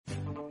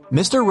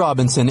Mr.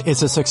 Robinson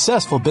is a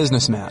successful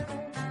businessman.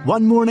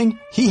 One morning,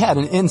 he had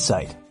an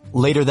insight.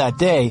 Later that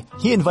day,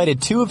 he invited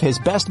two of his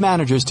best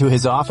managers to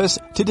his office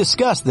to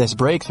discuss this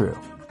breakthrough.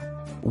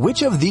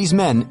 Which of these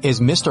men is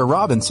Mr.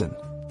 Robinson?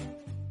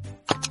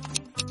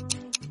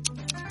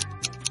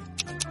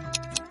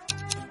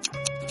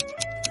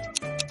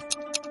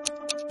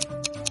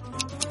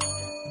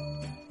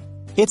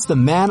 It's the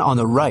man on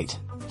the right.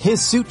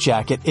 His suit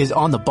jacket is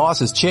on the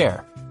boss's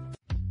chair.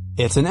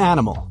 It's an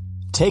animal.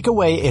 Take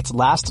away its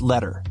last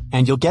letter,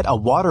 and you'll get a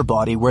water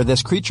body where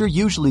this creature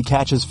usually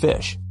catches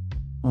fish.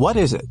 What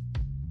is it?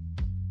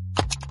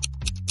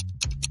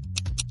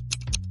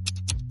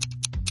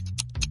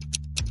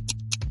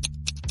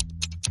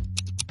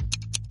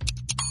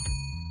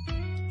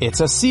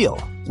 It's a seal,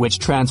 which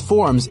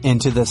transforms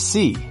into the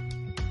sea.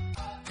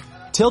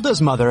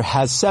 Tilda's mother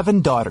has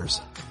 7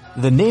 daughters.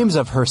 The names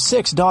of her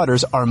 6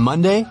 daughters are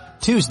Monday,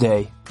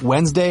 Tuesday,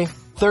 Wednesday,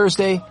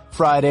 Thursday,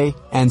 Friday,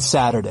 and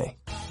Saturday.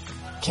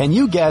 Can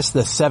you guess the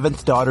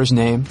 7th daughter's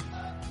name?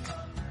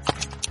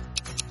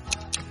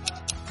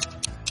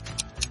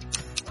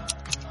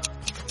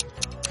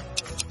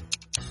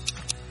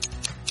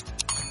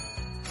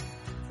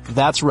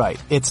 That's right,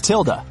 it's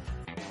Tilda.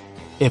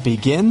 It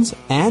begins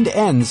and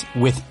ends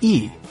with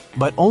E,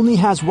 but only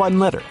has one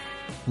letter.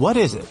 What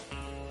is it?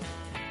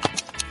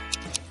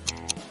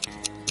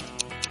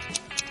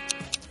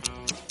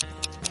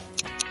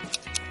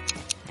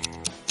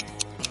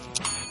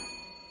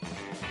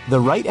 The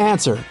right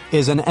answer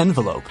is an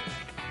envelope.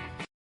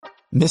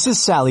 Mrs.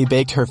 Sally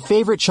baked her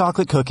favorite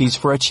chocolate cookies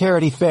for a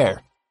charity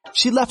fair.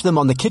 She left them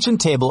on the kitchen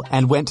table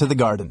and went to the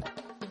garden.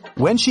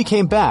 When she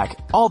came back,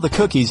 all the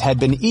cookies had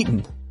been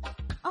eaten.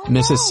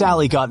 Mrs.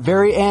 Sally got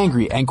very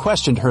angry and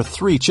questioned her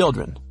 3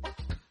 children.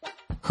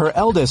 Her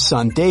eldest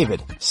son,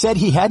 David, said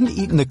he hadn't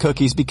eaten the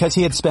cookies because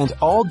he had spent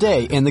all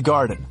day in the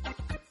garden.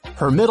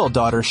 Her middle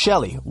daughter,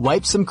 Shelley,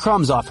 wiped some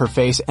crumbs off her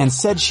face and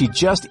said she'd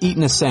just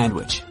eaten a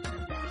sandwich.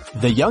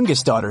 The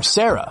youngest daughter,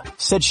 Sarah,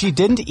 said she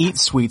didn't eat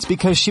sweets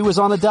because she was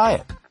on a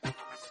diet.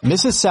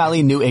 Mrs.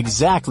 Sally knew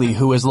exactly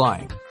who was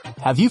lying.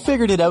 Have you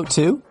figured it out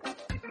too?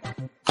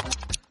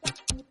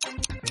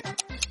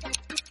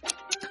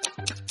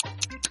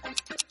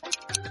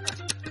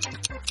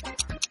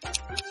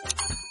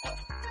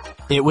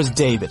 It was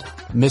David.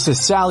 Mrs.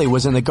 Sally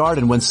was in the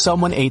garden when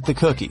someone ate the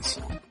cookies.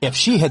 If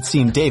she had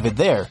seen David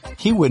there,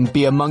 he wouldn't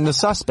be among the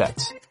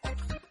suspects.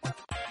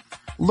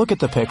 Look at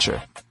the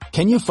picture.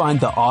 Can you find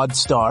the odd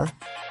star?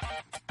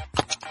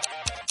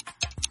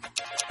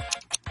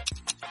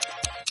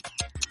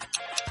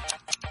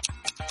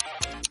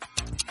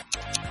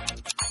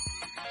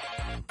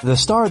 The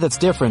star that's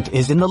different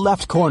is in the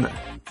left corner.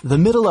 The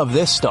middle of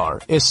this star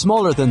is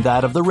smaller than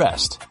that of the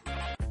rest.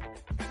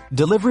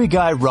 Delivery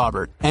guy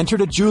Robert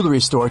entered a jewelry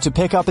store to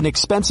pick up an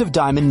expensive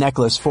diamond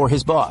necklace for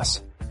his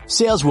boss.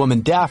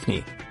 Saleswoman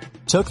Daphne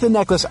took the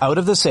necklace out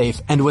of the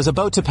safe and was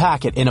about to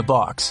pack it in a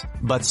box.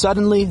 But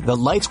suddenly, the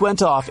lights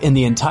went off in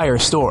the entire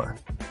store.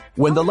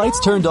 When the lights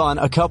turned on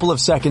a couple of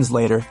seconds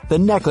later, the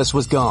necklace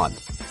was gone.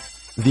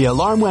 The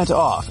alarm went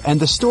off and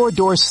the store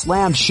doors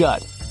slammed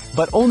shut.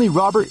 But only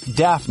Robert,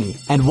 Daphne,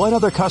 and one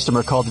other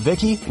customer called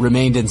Vicky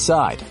remained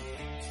inside.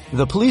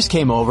 The police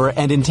came over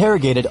and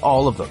interrogated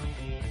all of them.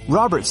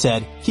 Robert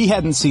said he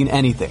hadn't seen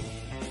anything.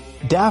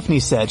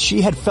 Daphne said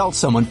she had felt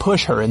someone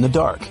push her in the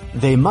dark.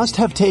 They must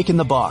have taken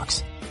the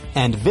box.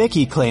 And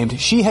Vicky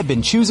claimed she had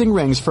been choosing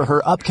rings for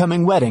her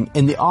upcoming wedding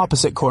in the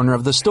opposite corner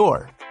of the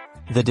store.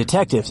 The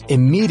detectives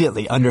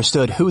immediately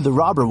understood who the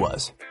robber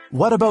was.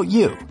 What about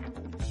you?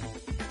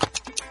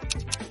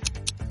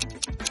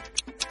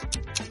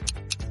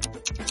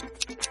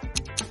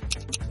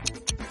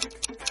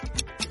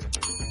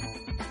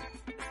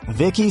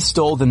 Vicky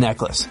stole the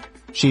necklace.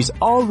 She's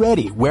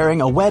already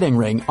wearing a wedding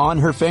ring on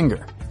her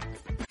finger.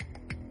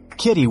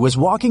 Kitty was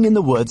walking in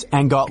the woods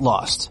and got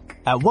lost.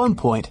 At one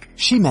point,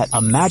 she met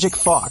a magic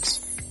fox.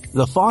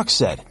 The fox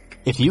said,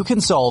 "If you can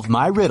solve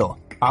my riddle,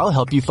 I'll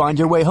help you find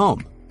your way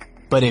home.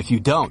 But if you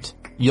don't,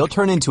 you'll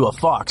turn into a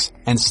fox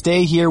and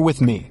stay here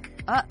with me."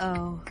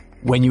 Uh-oh.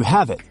 When you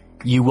have it,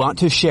 you want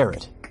to share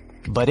it.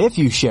 But if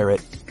you share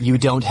it, you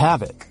don't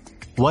have it.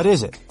 What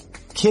is it?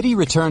 Kitty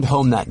returned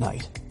home that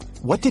night.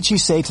 What did she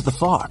say to the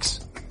fox?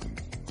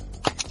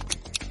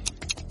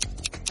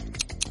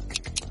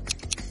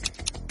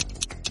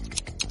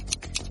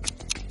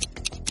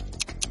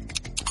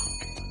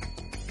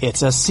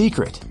 It's a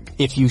secret.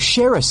 If you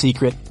share a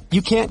secret,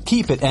 you can't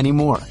keep it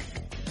anymore.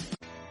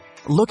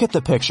 Look at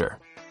the picture.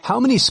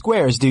 How many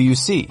squares do you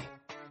see?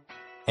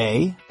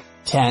 A,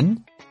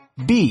 10,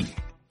 B,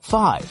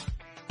 5,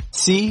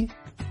 C,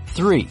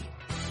 3,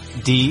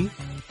 D,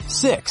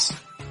 6.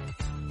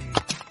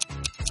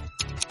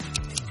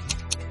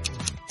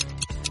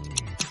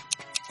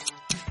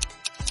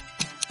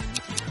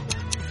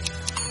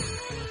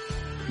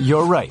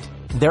 You're right.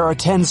 There are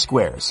 10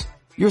 squares.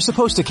 You're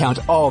supposed to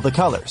count all the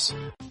colors.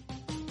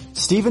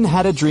 Stephen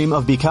had a dream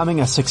of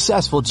becoming a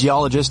successful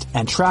geologist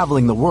and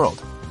traveling the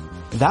world.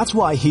 That's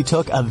why he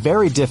took a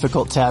very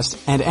difficult test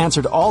and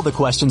answered all the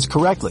questions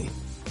correctly.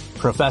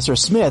 Professor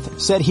Smith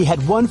said he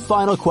had one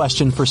final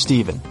question for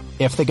Stephen.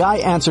 If the guy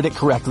answered it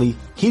correctly,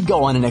 he'd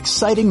go on an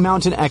exciting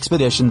mountain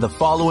expedition the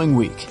following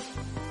week.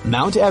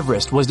 Mount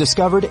Everest was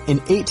discovered in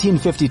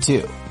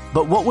 1852,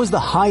 but what was the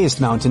highest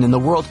mountain in the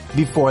world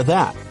before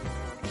that?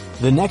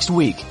 The next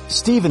week,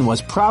 Stephen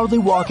was proudly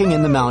walking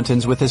in the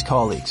mountains with his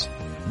colleagues.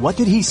 What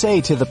did he say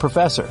to the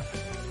professor?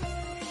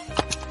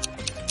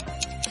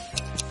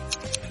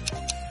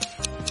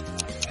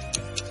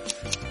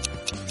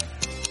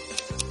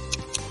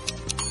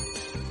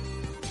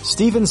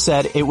 Stephen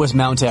said it was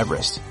Mount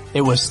Everest.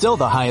 It was still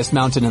the highest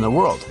mountain in the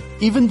world,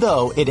 even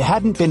though it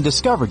hadn't been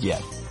discovered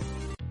yet.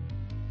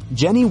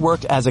 Jenny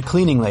worked as a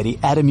cleaning lady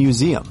at a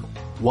museum.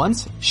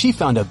 Once, she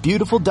found a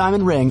beautiful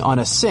diamond ring on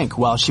a sink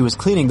while she was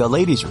cleaning the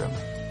ladies' room.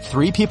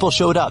 3 people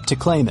showed up to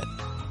claim it.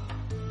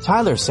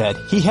 Tyler said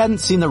he hadn't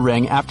seen the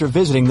ring after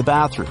visiting the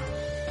bathroom.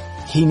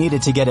 He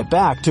needed to get it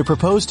back to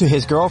propose to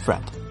his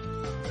girlfriend.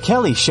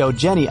 Kelly showed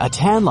Jenny a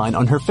tan line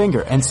on her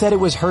finger and said it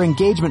was her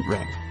engagement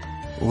ring.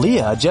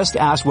 Leah just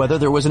asked whether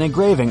there was an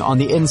engraving on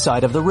the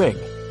inside of the ring.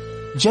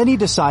 Jenny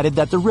decided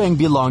that the ring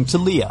belonged to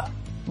Leah.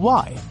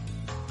 Why?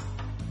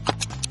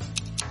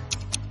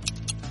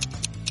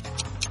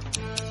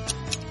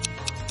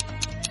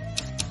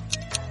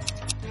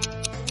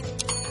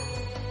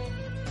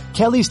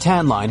 Kelly's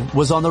tan line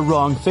was on the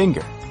wrong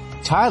finger.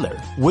 Tyler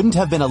wouldn't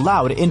have been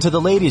allowed into the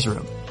ladies'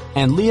 room,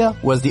 and Leah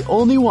was the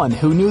only one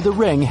who knew the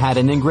ring had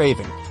an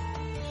engraving.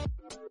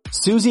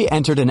 Susie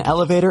entered an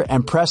elevator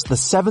and pressed the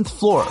 7th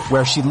floor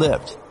where she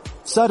lived.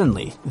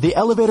 Suddenly, the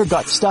elevator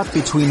got stuck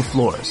between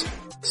floors.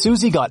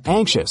 Susie got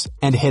anxious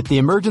and hit the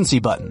emergency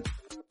button.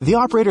 The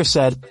operator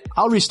said,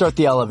 "I'll restart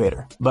the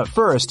elevator, but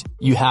first,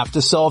 you have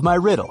to solve my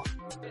riddle."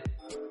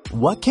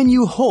 "What can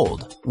you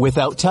hold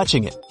without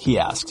touching it?" he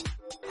asked.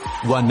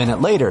 1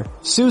 minute later,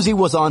 Susie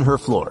was on her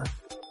floor.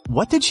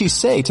 What did she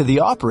say to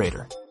the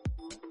operator?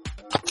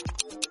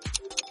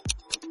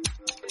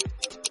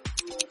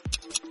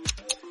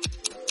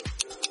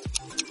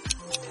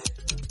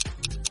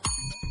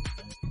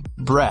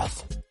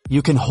 Breath.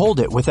 You can hold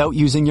it without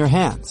using your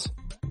hands.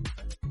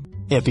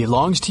 It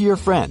belongs to your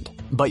friend,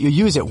 but you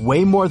use it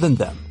way more than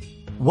them.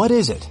 What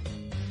is it?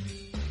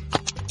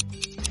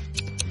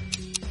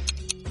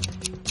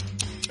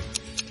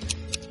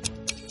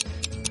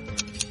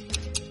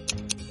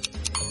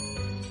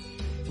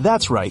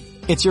 That's right,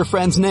 it's your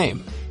friend's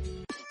name.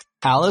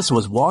 Alice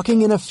was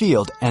walking in a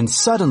field and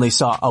suddenly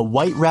saw a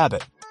white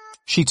rabbit.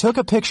 She took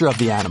a picture of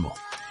the animal.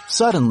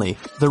 Suddenly,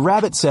 the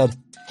rabbit said,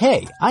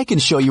 "Hey, I can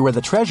show you where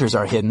the treasures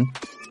are hidden."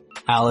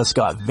 Alice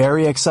got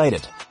very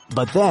excited,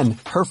 but then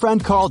her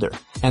friend called her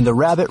and the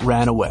rabbit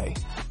ran away.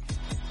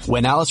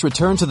 When Alice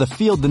returned to the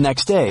field the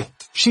next day,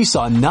 she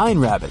saw 9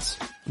 rabbits.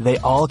 They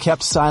all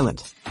kept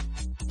silent.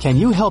 Can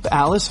you help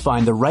Alice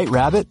find the right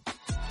rabbit?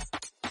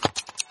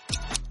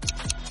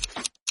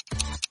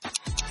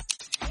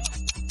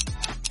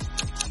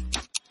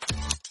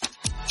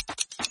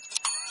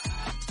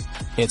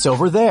 It's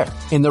over there,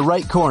 in the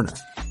right corner.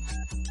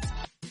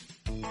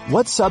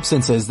 What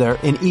substance is there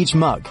in each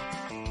mug?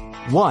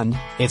 1.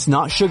 It's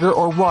not sugar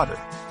or water.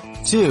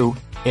 2.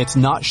 It's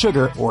not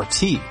sugar or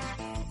tea.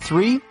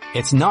 3.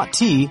 It's not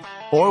tea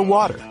or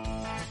water.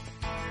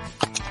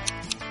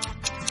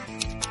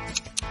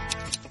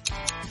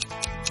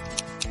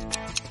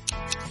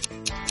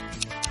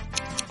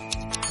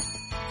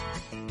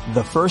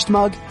 The first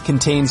mug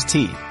contains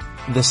tea.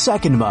 The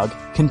second mug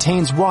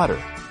contains water.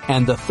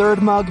 And the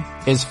third mug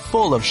is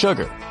full of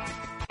sugar.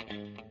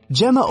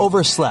 Gemma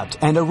overslept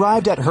and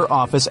arrived at her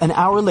office an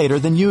hour later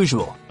than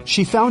usual.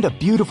 She found a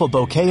beautiful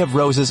bouquet of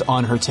roses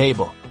on her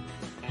table.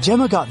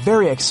 Gemma got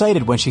very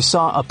excited when she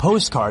saw a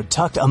postcard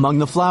tucked among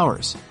the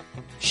flowers.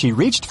 She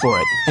reached for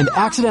it and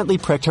accidentally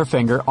pricked her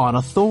finger on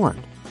a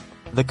thorn.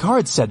 The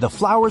card said the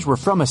flowers were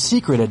from a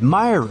secret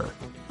admirer.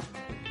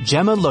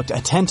 Gemma looked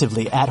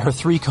attentively at her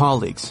 3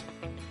 colleagues.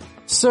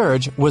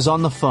 Serge was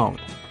on the phone.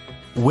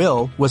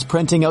 Will was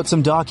printing out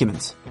some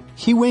documents.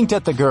 He winked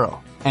at the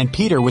girl, and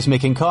Peter was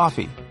making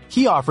coffee.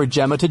 He offered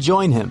Gemma to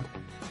join him.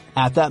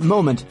 At that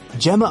moment,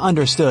 Gemma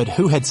understood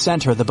who had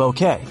sent her the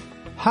bouquet.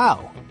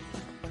 How?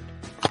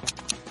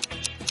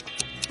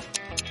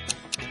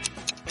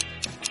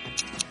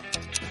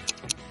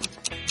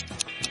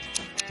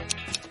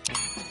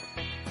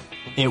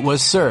 It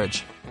was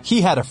Serge.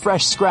 He had a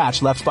fresh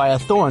scratch left by a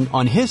thorn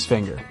on his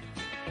finger.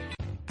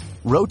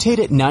 Rotate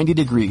it 90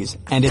 degrees,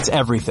 and it's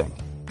everything.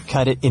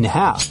 Cut it in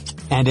half,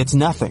 and it's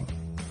nothing.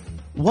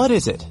 What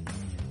is it?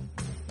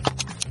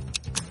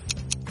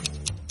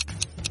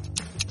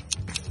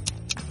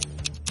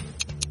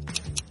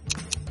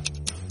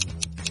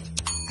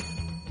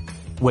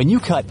 When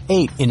you cut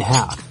 8 in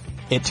half,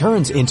 it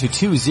turns into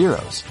 2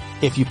 zeros.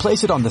 If you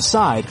place it on the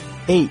side,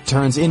 8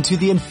 turns into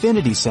the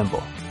infinity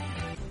symbol.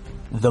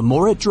 The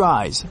more it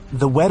dries,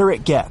 the wetter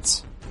it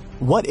gets.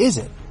 What is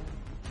it?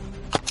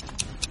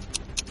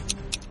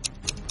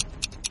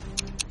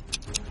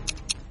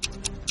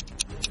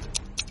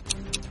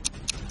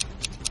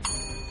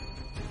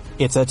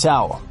 It's a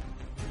towel.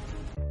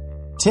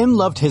 Tim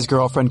loved his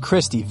girlfriend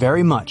Christy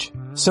very much,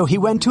 so he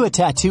went to a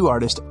tattoo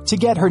artist to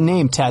get her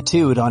name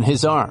tattooed on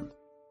his arm.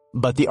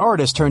 But the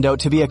artist turned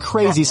out to be a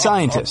crazy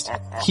scientist.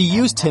 He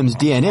used Tim's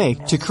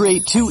DNA to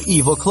create 2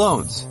 evil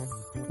clones.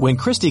 When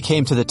Christy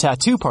came to the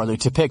tattoo parlor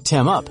to pick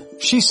Tim up,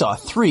 she saw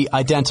 3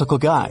 identical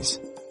guys.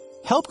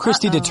 Help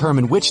Christy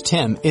determine which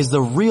Tim is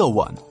the real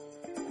one.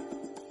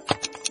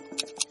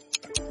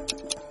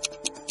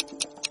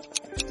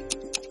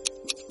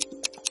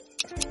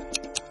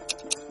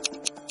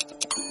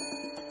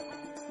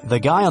 The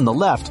guy on the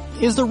left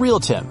is the real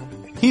Tim.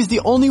 He's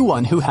the only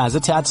one who has a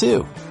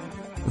tattoo.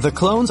 The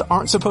clones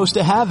aren't supposed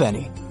to have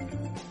any.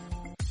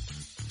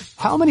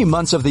 How many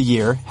months of the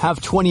year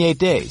have 28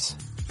 days?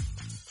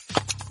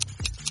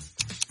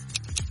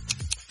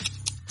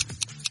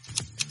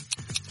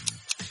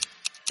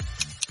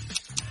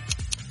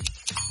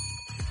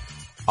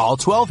 All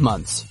 12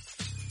 months.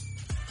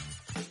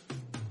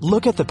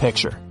 Look at the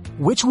picture.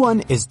 Which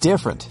one is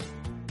different?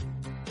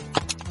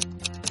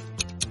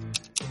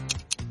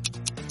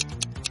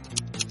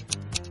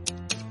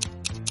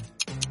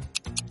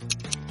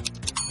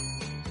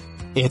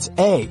 It's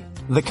A.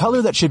 The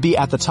color that should be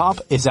at the top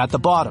is at the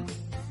bottom.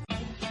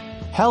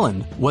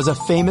 Helen was a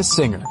famous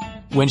singer.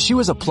 When she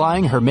was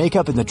applying her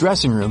makeup in the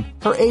dressing room,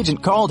 her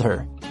agent called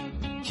her.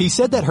 He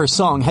said that her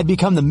song had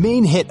become the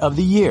main hit of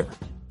the year.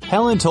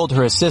 Helen told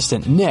her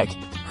assistant, Nick,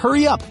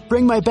 "Hurry up,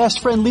 bring my best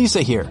friend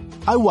Lisa here.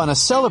 I want to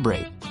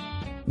celebrate."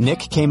 Nick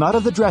came out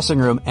of the dressing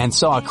room and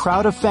saw a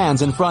crowd of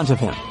fans in front of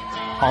him.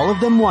 All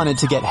of them wanted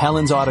to get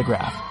Helen's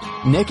autograph.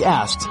 Nick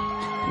asked,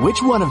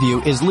 "Which one of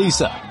you is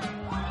Lisa?"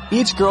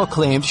 Each girl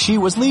claimed she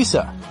was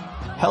Lisa.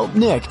 Help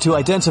Nick to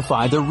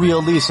identify the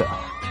real Lisa.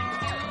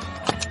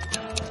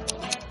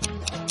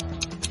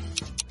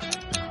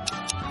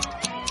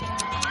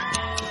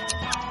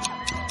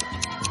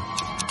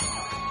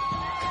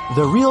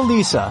 The real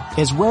Lisa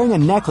is wearing a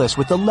necklace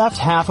with the left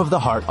half of the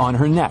heart on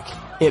her neck.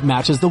 It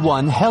matches the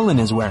one Helen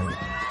is wearing.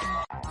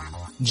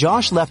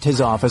 Josh left his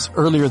office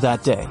earlier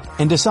that day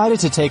and decided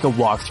to take a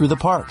walk through the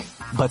park.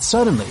 But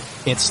suddenly,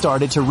 it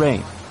started to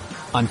rain.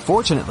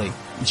 Unfortunately,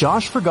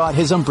 Josh forgot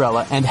his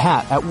umbrella and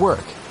hat at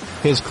work.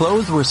 His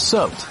clothes were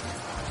soaked,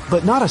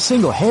 but not a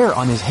single hair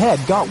on his head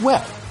got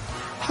wet.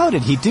 How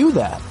did he do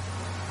that?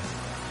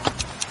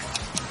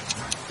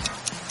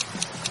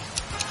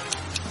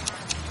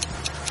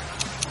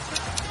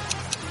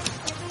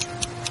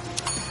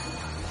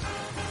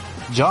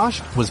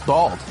 Josh was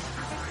bald.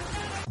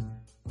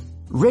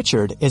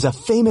 Richard is a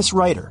famous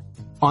writer.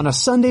 On a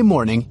Sunday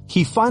morning,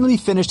 he finally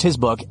finished his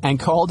book and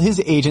called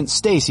his agent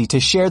Stacy to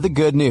share the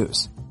good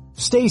news.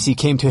 Stacy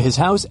came to his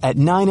house at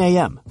 9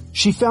 a.m.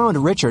 She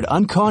found Richard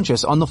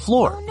unconscious on the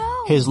floor. Oh,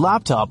 no. His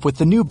laptop with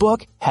the new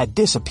book had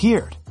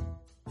disappeared.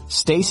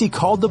 Stacy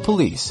called the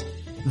police.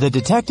 The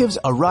detectives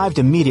arrived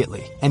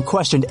immediately and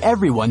questioned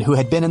everyone who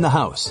had been in the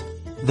house.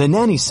 The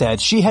nanny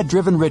said she had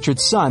driven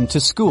Richard's son to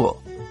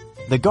school.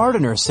 The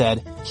gardener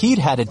said he'd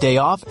had a day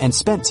off and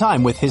spent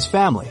time with his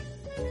family.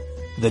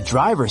 The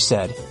driver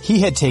said he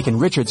had taken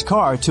Richard's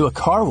car to a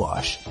car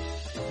wash.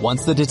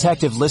 Once the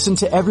detective listened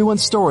to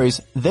everyone's stories,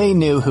 they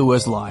knew who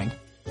was lying.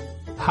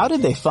 How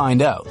did they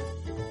find out?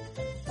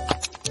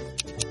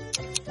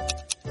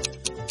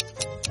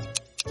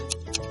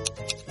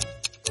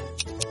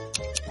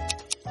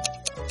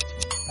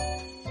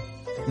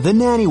 The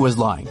nanny was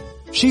lying.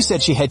 She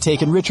said she had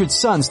taken Richard's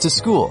sons to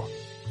school.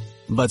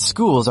 But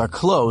schools are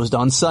closed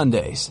on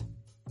Sundays.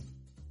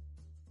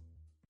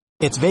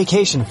 It's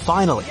vacation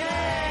finally.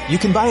 You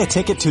can buy a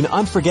ticket to an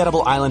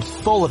unforgettable island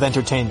full of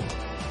entertainment.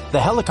 The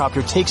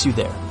helicopter takes you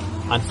there.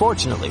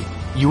 Unfortunately,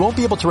 you won't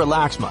be able to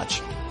relax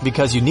much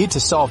because you need to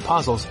solve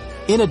puzzles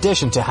in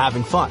addition to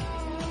having fun.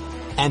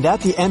 And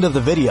at the end of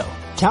the video,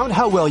 count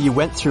how well you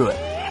went through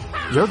it.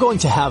 You're going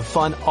to have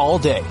fun all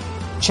day.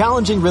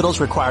 Challenging riddles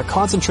require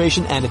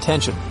concentration and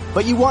attention,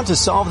 but you want to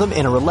solve them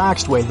in a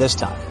relaxed way this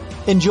time.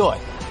 Enjoy.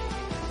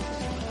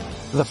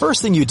 The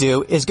first thing you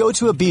do is go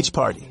to a beach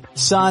party.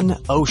 Sun,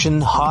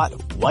 ocean, hot,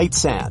 white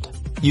sand.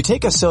 You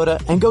take a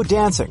soda and go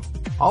dancing.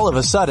 All of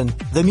a sudden,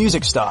 the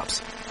music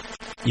stops.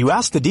 You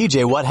ask the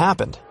DJ what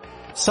happened.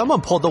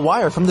 "Someone pulled the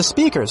wire from the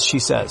speakers," she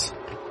says.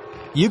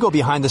 You go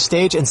behind the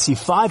stage and see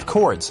 5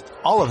 cords.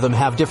 All of them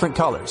have different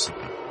colors.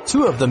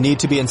 2 of them need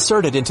to be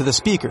inserted into the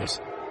speakers.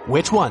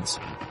 Which ones?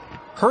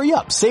 Hurry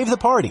up, save the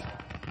party.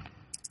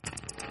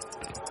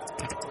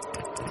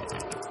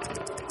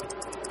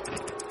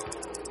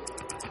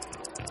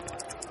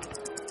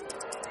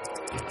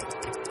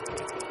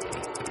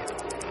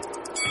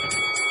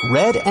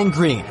 Red and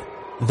green.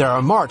 There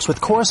are marks with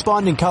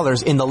corresponding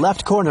colors in the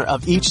left corner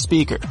of each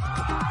speaker.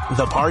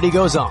 The party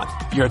goes on.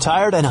 You're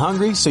tired and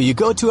hungry, so you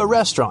go to a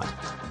restaurant.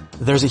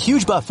 There's a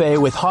huge buffet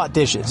with hot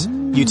dishes.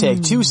 You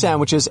take 2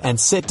 sandwiches and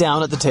sit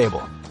down at the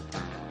table.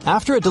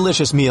 After a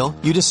delicious meal,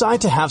 you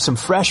decide to have some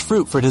fresh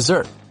fruit for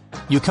dessert.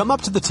 You come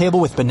up to the table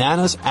with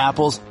bananas,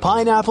 apples,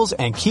 pineapples,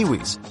 and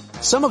kiwis.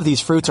 Some of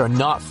these fruits are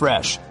not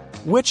fresh.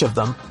 Which of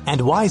them,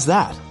 and why is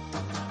that?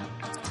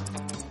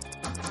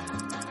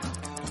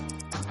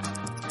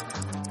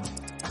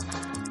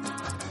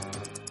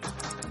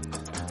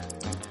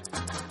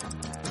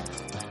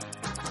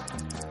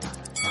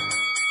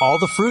 All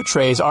the fruit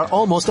trays are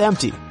almost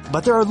empty,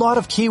 but there are a lot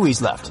of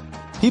kiwis left.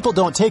 People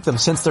don't take them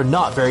since they're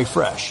not very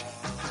fresh.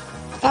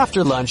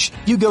 After lunch,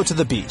 you go to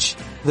the beach.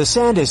 The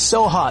sand is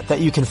so hot that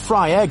you can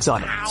fry eggs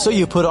on it, so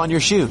you put on your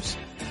shoes.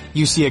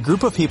 You see a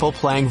group of people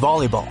playing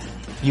volleyball.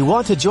 You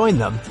want to join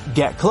them,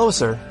 get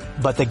closer,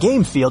 but the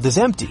game field is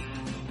empty.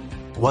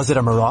 Was it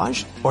a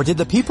mirage, or did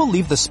the people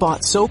leave the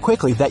spot so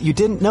quickly that you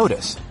didn't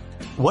notice?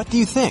 What do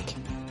you think?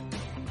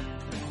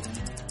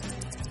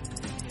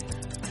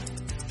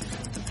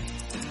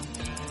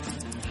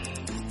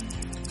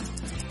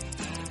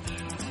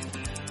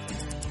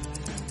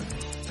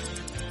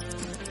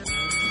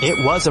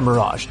 It was a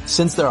mirage,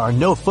 since there are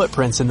no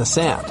footprints in the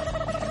sand.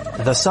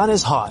 The sun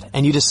is hot,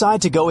 and you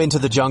decide to go into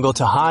the jungle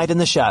to hide in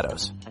the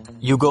shadows.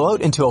 You go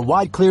out into a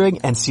wide clearing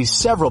and see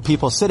several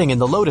people sitting in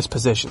the lotus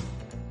position.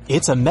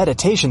 It's a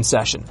meditation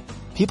session.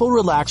 People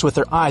relax with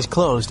their eyes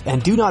closed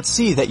and do not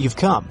see that you've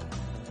come.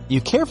 You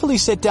carefully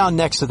sit down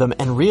next to them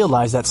and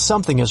realize that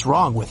something is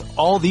wrong with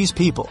all these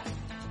people.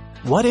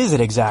 What is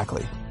it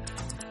exactly?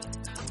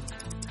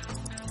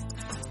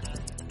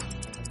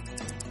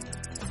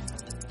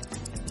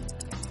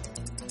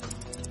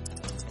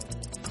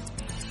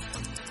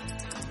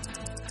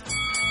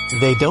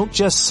 They don't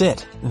just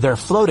sit, they're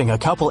floating a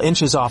couple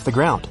inches off the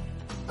ground.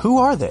 Who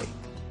are they?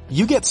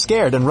 You get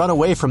scared and run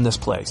away from this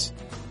place.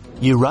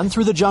 You run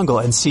through the jungle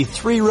and see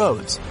 3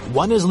 roads.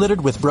 One is littered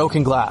with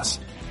broken glass.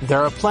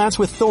 There are plants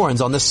with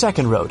thorns on the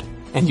second road,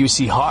 and you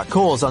see hot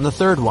coals on the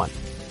third one.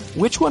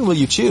 Which one will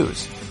you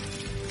choose?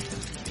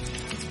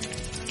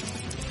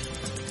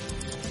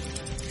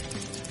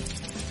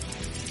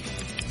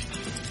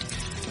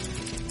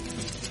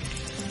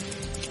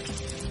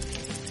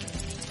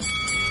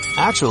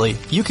 Actually,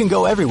 you can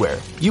go everywhere.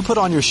 You put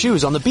on your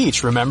shoes on the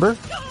beach, remember?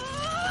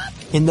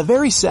 In the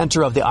very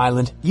center of the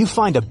island, you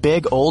find a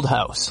big old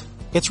house.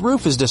 Its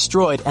roof is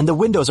destroyed and the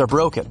windows are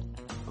broken.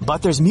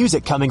 But there's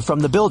music coming from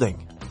the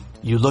building.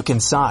 You look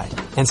inside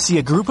and see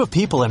a group of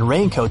people in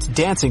raincoats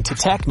dancing to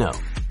techno.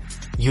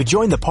 You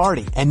join the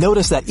party and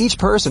notice that each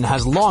person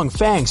has long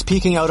fangs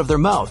peeking out of their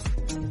mouth.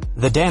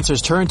 The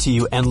dancers turn to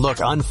you and look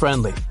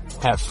unfriendly.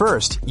 At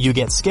first, you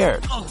get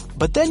scared,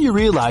 but then you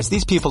realize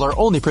these people are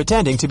only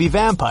pretending to be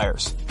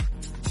vampires.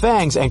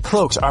 Fangs and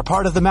cloaks are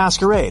part of the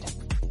masquerade.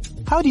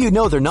 How do you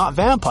know they're not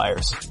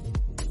vampires?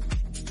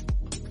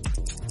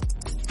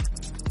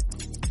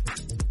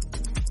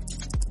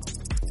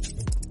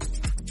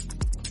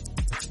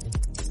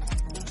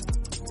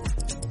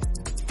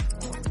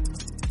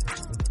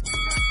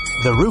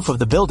 The roof of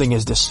the building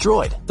is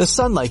destroyed. The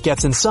sunlight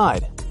gets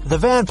inside. The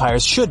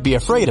vampires should be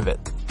afraid of it.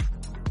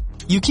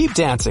 You keep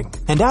dancing,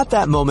 and at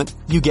that moment,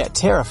 you get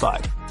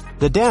terrified.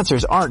 The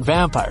dancers aren't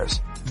vampires,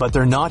 but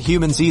they're not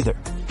humans either.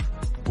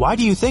 Why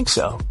do you think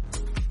so?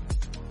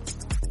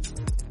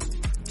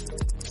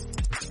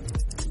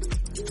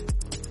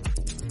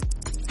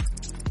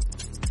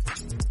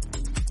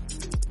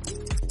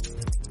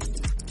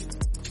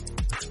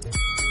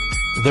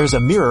 There's a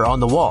mirror on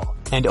the wall,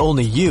 and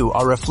only you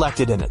are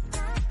reflected in it.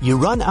 You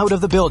run out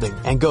of the building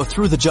and go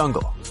through the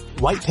jungle.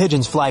 White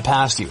pigeons fly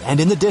past you,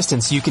 and in the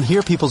distance you can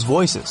hear people's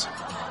voices.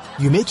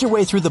 You make your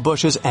way through the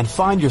bushes and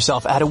find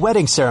yourself at a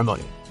wedding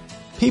ceremony.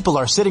 People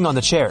are sitting on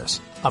the chairs.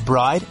 A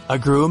bride, a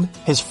groom,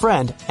 his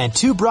friend, and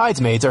 2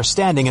 bridesmaids are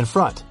standing in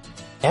front.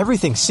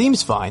 Everything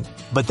seems fine,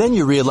 but then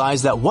you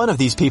realize that one of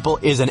these people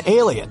is an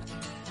alien.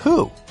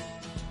 Who?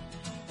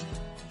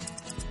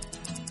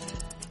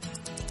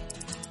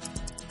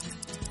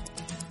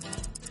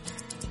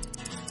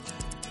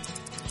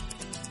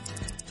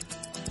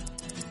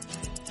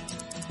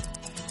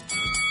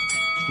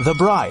 The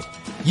bride.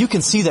 You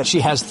can see that she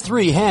has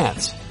 3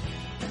 hands.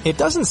 It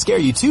doesn't scare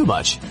you too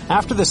much.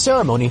 After the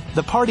ceremony,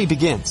 the party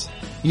begins.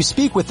 You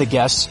speak with the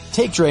guests,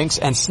 take drinks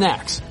and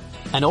snacks.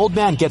 An old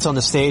man gets on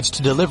the stage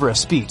to deliver a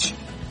speech.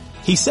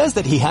 He says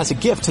that he has a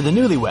gift to the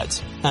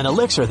newlyweds, an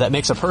elixir that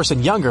makes a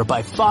person younger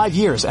by 5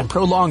 years and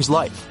prolongs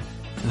life.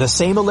 The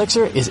same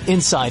elixir is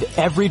inside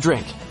every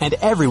drink, and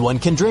everyone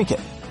can drink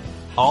it.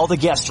 All the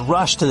guests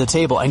rush to the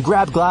table and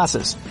grab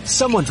glasses.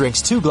 Someone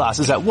drinks 2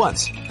 glasses at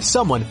once.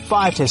 Someone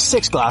 5 to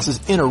 6 glasses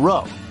in a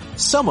row.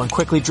 Someone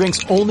quickly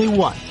drinks only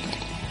 1.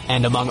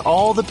 And among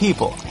all the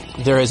people,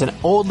 there is an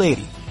old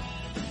lady.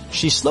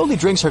 She slowly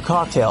drinks her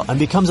cocktail and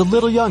becomes a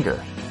little younger.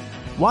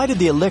 Why did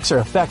the elixir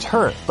affect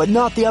her, but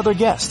not the other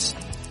guests?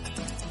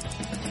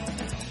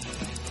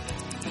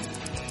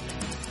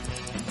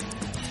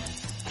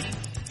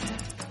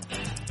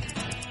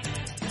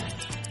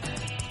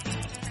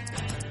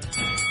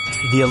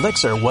 The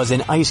elixir was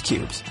in ice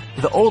cubes.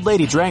 The old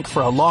lady drank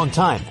for a long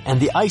time, and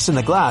the ice in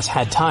the glass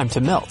had time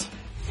to melt.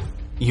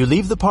 You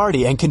leave the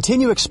party and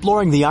continue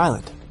exploring the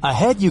island.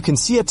 Ahead you can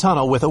see a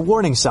tunnel with a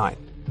warning sign.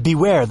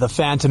 Beware the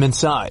phantom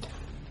inside.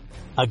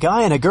 A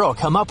guy and a girl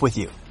come up with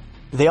you.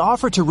 They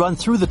offer to run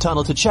through the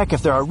tunnel to check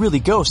if there are really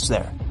ghosts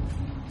there.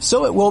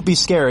 So it won't be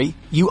scary,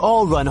 you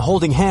all run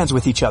holding hands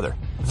with each other.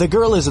 The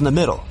girl is in the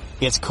middle.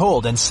 It's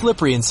cold and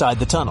slippery inside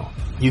the tunnel.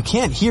 You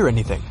can't hear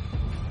anything.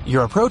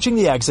 You're approaching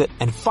the exit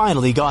and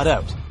finally got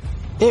out.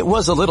 It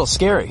was a little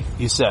scary,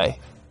 you say.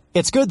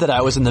 It's good that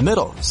I was in the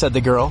middle, said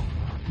the girl.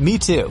 Me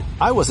too.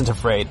 I wasn't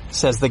afraid,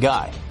 says the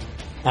guy.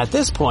 At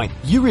this point,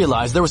 you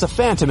realize there was a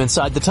phantom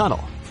inside the tunnel.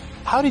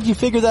 How did you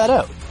figure that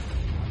out?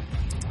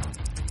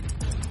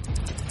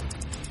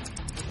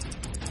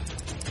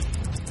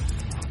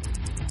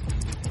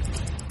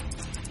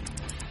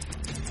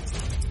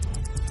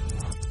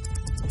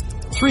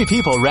 Three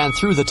people ran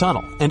through the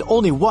tunnel, and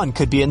only one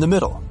could be in the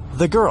middle,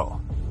 the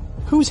girl.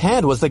 Whose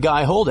hand was the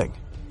guy holding?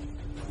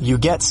 You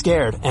get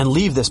scared and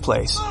leave this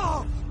place.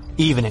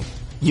 Evening.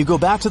 You go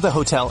back to the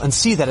hotel and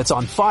see that it's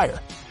on fire.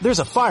 There's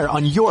a fire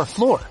on your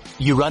floor.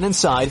 You run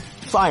inside.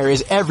 Fire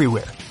is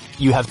everywhere.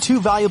 You have two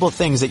valuable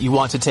things that you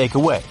want to take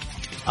away.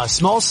 A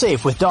small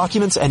safe with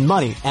documents and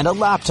money and a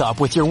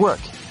laptop with your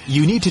work.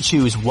 You need to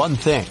choose one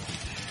thing.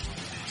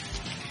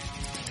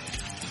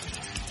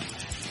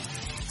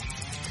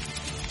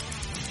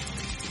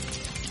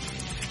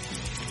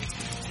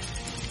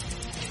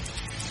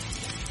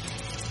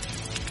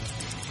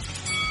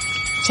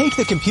 Take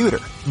the computer.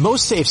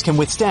 Most safes can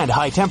withstand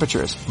high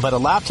temperatures, but a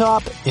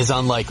laptop is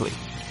unlikely.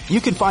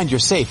 You can find your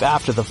safe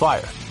after the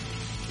fire.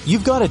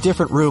 You've got a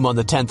different room on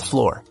the 10th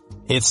floor.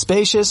 It's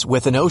spacious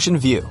with an ocean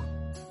view.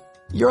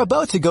 You're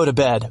about to go to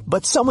bed,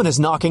 but someone is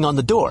knocking on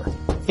the door.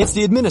 It's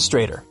the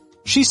administrator.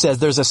 She says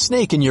there's a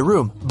snake in your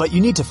room, but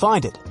you need to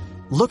find it.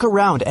 Look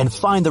around and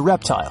find the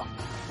reptile.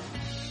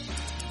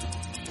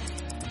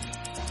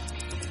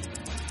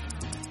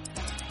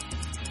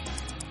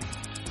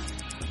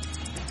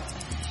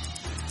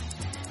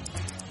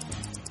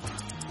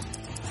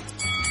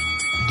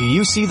 Do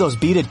you see those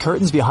beaded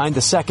curtains behind the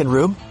second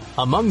room?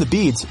 Among the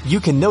beads, you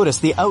can notice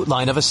the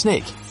outline of a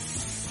snake.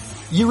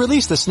 You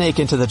release the snake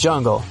into the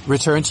jungle,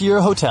 return to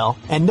your hotel,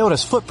 and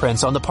notice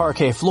footprints on the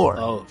parquet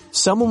floor.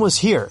 Someone was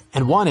here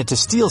and wanted to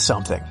steal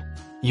something.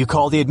 You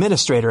call the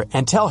administrator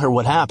and tell her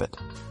what happened.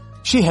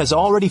 She has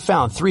already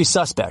found 3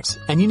 suspects,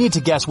 and you need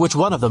to guess which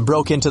one of them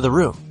broke into the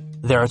room.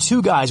 There are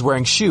 2 guys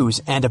wearing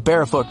shoes and a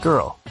barefoot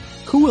girl.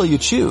 Who will you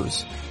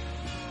choose?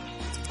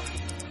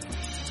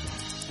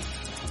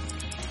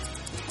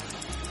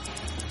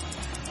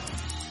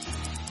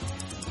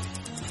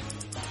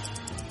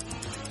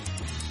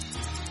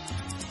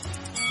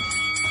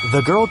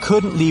 The girl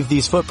couldn't leave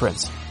these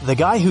footprints. The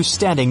guy who's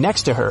standing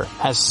next to her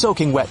has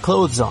soaking wet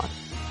clothes on.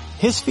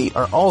 His feet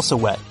are also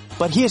wet,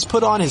 but he has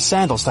put on his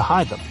sandals to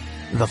hide them.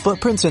 The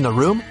footprints in the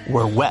room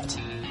were wet.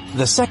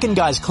 The second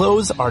guy's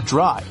clothes are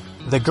dry.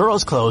 The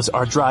girl's clothes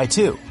are dry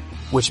too,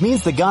 which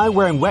means the guy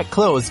wearing wet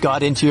clothes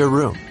got into your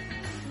room.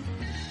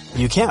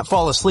 You can't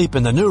fall asleep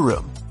in the new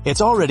room.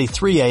 It's already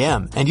 3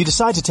 a.m. and you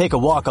decide to take a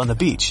walk on the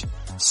beach.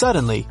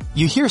 Suddenly,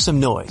 you hear some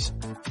noise.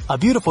 A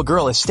beautiful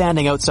girl is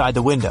standing outside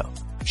the window.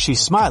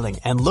 She's smiling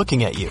and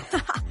looking at you.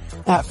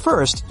 At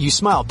first, you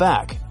smile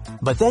back,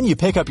 but then you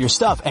pick up your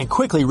stuff and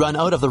quickly run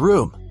out of the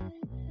room.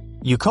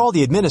 You call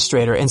the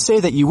administrator and say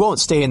that you won't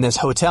stay in this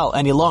hotel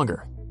any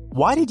longer.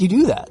 Why did you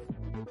do that?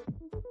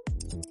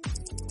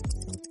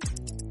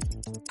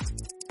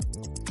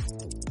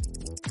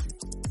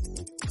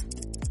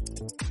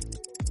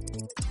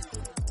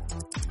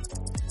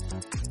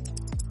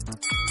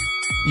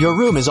 Your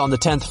room is on the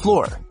 10th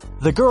floor.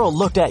 The girl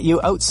looked at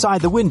you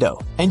outside the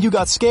window, and you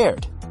got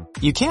scared.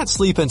 You can't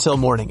sleep until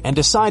morning and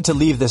decide to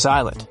leave this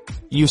island.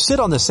 You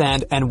sit on the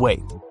sand and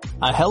wait.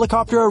 A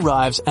helicopter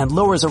arrives and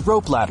lowers a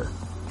rope ladder.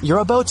 You're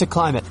about to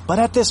climb it, but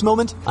at this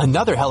moment,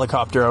 another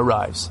helicopter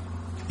arrives.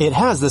 It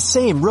has the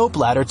same rope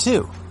ladder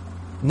too.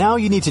 Now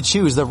you need to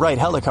choose the right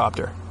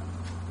helicopter.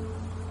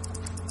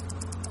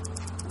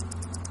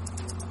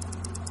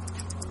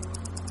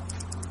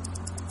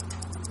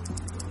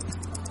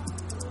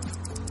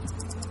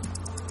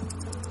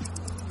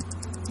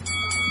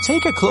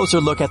 Take a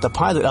closer look at the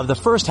pilot of the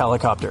first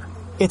helicopter.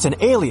 It's an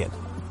alien.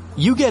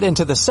 You get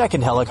into the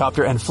second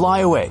helicopter and fly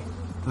away.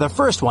 The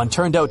first one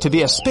turned out to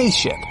be a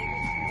spaceship.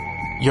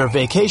 Your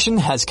vacation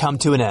has come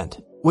to an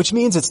end, which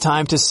means it's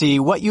time to see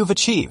what you've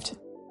achieved.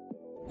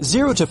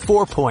 0 to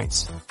 4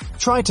 points.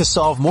 Try to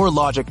solve more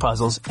logic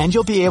puzzles and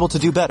you'll be able to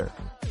do better.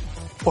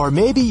 Or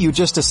maybe you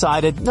just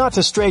decided not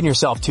to strain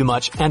yourself too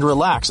much and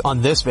relax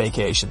on this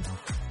vacation.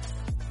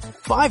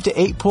 5 to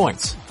 8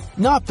 points.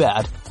 Not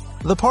bad.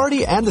 The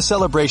party and the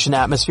celebration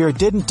atmosphere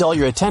didn't dull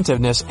your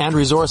attentiveness and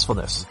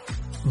resourcefulness.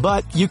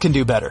 But you can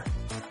do better.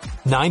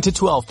 9 to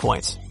 12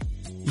 points.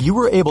 You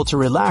were able to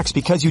relax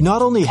because you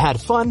not only had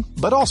fun,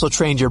 but also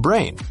trained your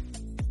brain.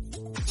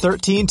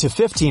 13 to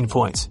 15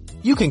 points.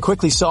 You can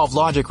quickly solve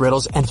logic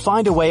riddles and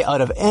find a way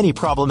out of any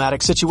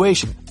problematic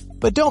situation.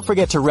 But don't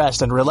forget to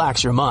rest and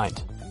relax your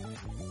mind.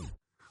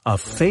 A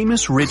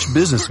famous rich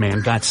businessman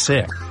got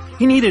sick.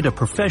 He needed a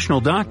professional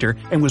doctor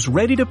and was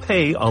ready to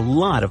pay a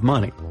lot of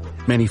money.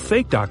 Many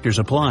fake doctors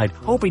applied,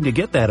 hoping to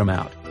get that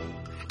amount.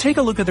 Take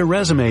a look at their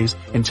resumes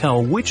and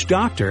tell which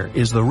doctor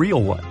is the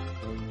real one.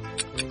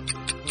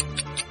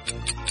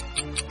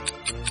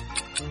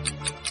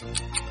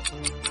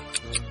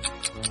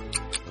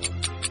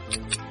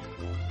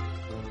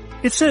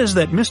 It says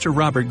that Mr.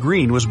 Robert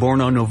Greene was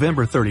born on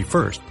November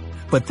 31st,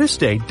 but this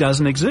date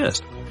doesn't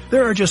exist.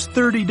 There are just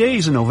 30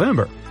 days in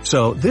November,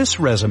 so this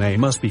resume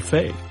must be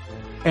fake.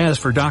 As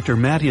for Dr.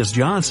 Matthias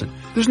Johnson,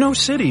 there's no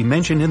city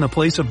mentioned in the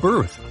place of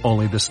birth,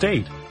 only the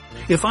state.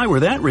 If I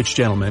were that rich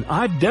gentleman,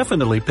 I'd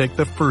definitely pick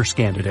the first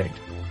candidate.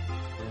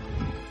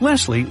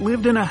 Leslie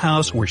lived in a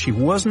house where she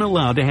wasn't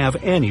allowed to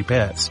have any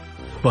pets.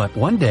 But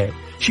one day,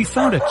 she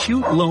found a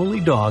cute,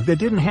 lonely dog that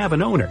didn't have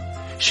an owner.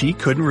 She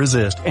couldn't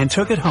resist and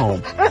took it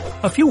home.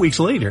 A few weeks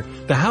later,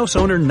 the house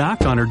owner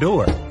knocked on her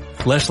door.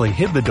 Leslie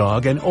hid the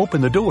dog and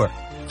opened the door.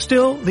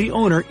 Still, the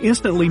owner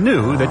instantly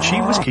knew that she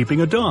was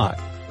keeping a dog.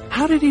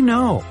 How did he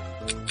know?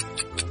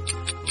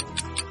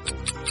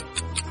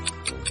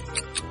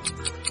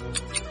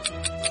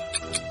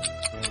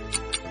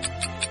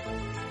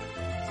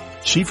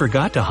 She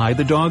forgot to hide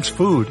the dog's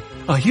food.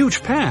 A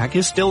huge pack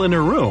is still in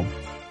her room.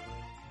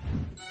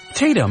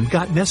 Tatum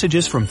got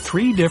messages from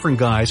 3 different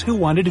guys who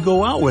wanted to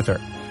go out with her: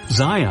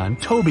 Zion,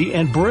 Toby,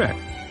 and Brick.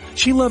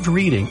 She loved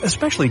reading,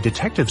 especially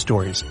detective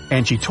stories,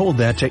 and she told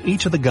that to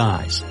each of the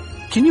guys.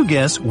 Can you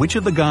guess which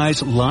of the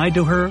guys lied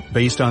to her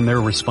based on their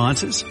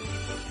responses?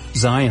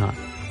 Zion: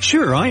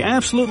 Sure, I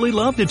absolutely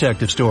love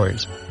detective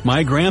stories.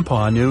 My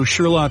grandpa knew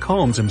Sherlock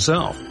Holmes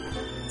himself.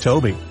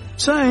 Toby: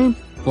 Same.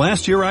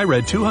 Last year I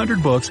read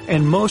 200 books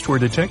and most were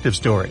detective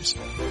stories.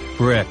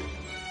 Brick: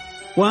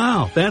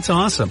 Wow, that's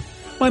awesome.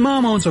 My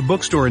mom owns a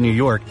bookstore in New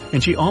York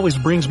and she always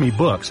brings me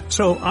books,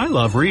 so I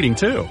love reading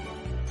too.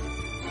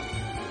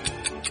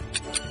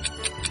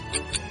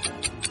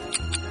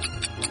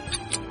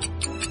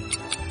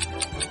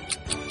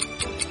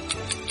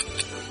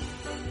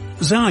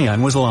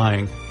 Zion was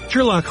lying.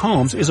 Sherlock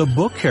Holmes is a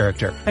book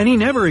character and he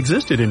never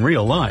existed in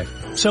real life,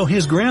 so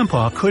his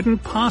grandpa couldn't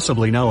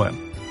possibly know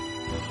him.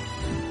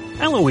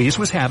 Eloise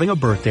was having a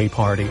birthday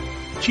party.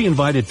 She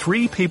invited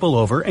 3 people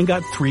over and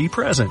got 3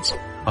 presents: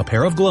 a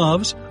pair of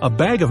gloves, a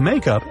bag of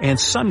makeup, and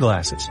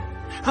sunglasses.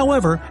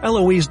 However,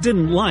 Eloise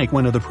didn't like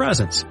one of the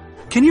presents.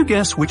 Can you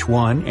guess which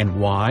one and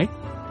why?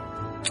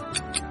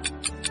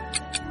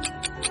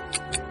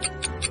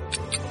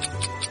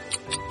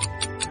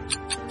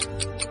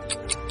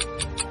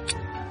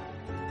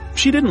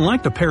 She didn't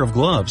like the pair of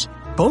gloves.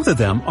 Both of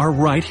them are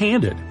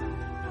right-handed.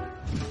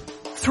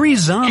 3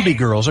 zombie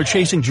girls are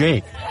chasing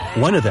Jake.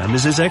 One of them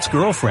is his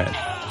ex-girlfriend.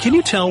 Can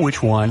you tell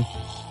which one?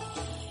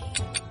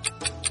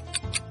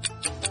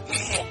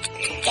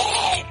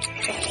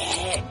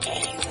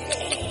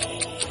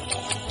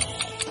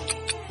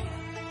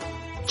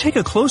 Take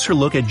a closer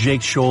look at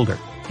Jake's shoulder.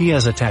 He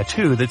has a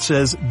tattoo that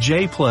says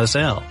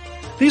J+L.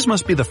 These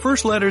must be the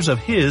first letters of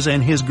his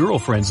and his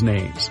girlfriend's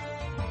names.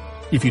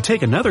 If you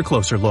take another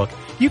closer look,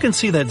 you can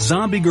see that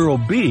zombie girl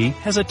B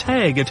has a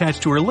tag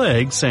attached to her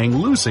leg saying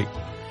Lucy.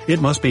 It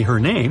must be her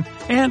name,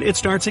 and it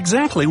starts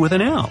exactly with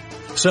an L.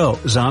 So,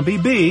 Zombie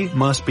B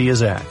must be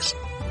his ex.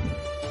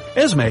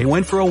 Esme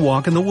went for a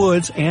walk in the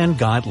woods and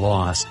got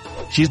lost.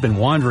 She's been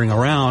wandering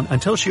around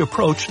until she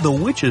approached the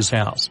witch's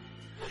house.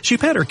 She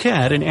pet her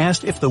cat and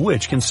asked if the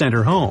witch can send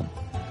her home.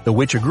 The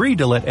witch agreed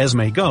to let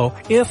Esme go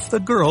if the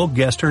girl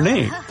guessed her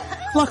name.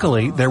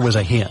 Luckily, there was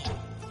a hint.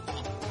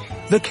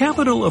 The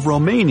capital of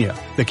Romania,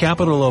 the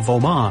capital of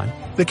Oman,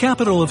 the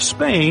capital of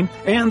Spain,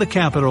 and the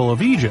capital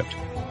of Egypt.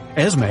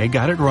 Esme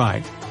got it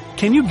right.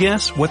 Can you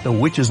guess what the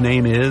witch's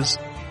name is?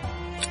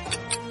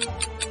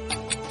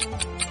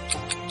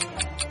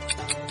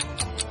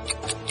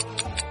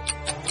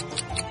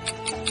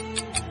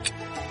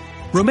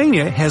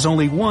 Romania has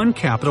only one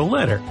capital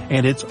letter,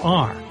 and it's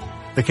R.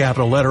 The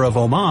capital letter of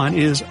Oman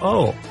is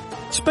O.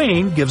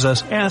 Spain gives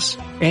us S,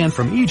 and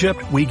from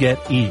Egypt we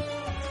get E.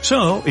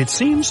 So, it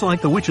seems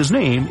like the witch's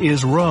name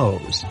is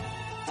Rose.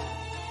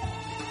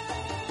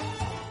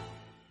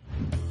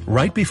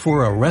 Right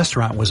before a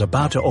restaurant was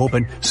about to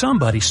open,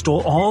 somebody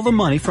stole all the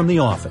money from the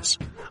office.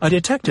 A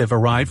detective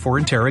arrived for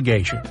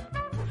interrogation.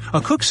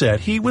 A cook said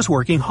he was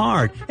working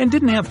hard and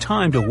didn't have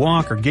time to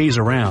walk or gaze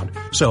around,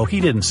 so he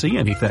didn't see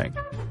anything.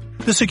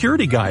 The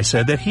security guy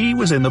said that he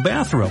was in the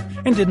bathroom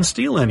and didn't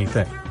steal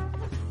anything.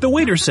 The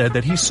waiter said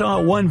that he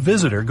saw one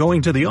visitor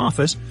going to the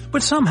office,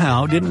 but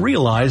somehow didn't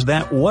realize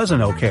that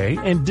wasn't okay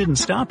and didn't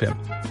stop him.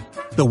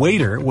 The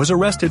waiter was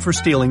arrested for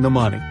stealing the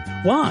money.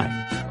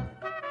 Why?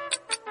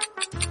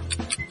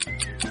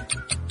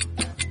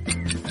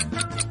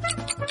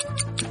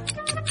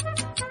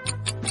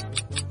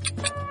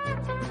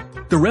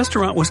 The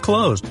restaurant was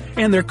closed,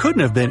 and there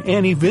couldn't have been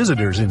any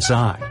visitors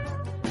inside.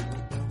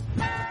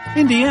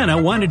 Indiana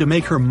wanted to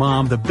make her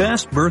mom the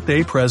best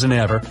birthday present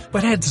ever,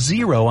 but had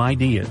 0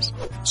 ideas.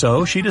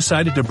 So she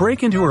decided to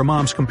break into her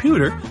mom's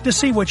computer to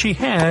see what she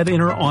had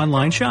in her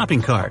online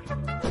shopping cart.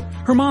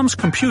 Her mom's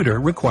computer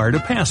required a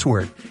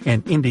password,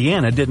 and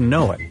Indiana didn't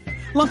know it.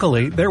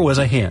 Luckily, there was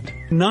a hint: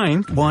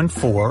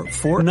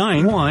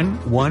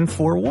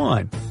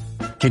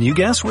 914491141. Can you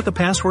guess what the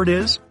password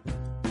is?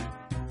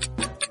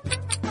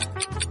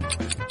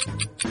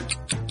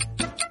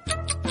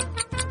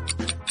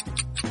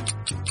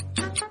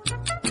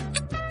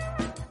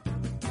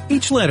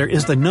 Each letter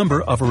is the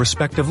number of a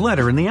respective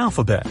letter in the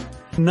alphabet.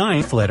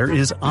 9th letter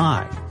is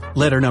I.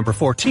 Letter number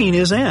 14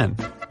 is N.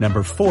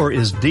 Number 4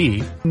 is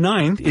D.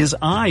 9th is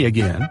I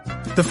again.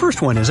 The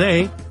first one is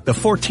A, the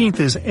 14th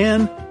is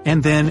N,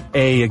 and then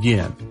A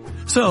again.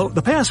 So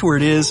the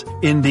password is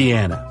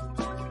Indiana.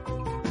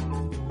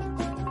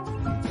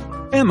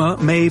 Emma,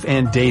 Maeve,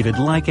 and David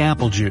like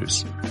apple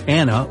juice.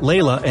 Anna,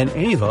 Layla, and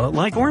Ava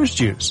like orange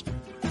juice.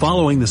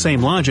 Following the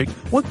same logic,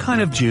 what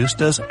kind of juice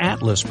does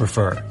Atlas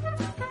prefer?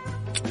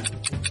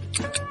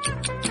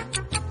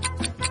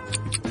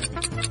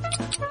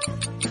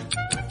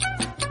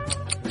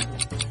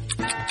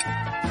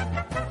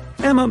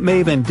 Emma,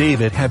 Maeve, and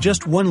David have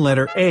just one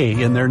letter A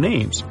in their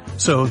names,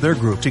 so they're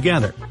grouped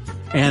together.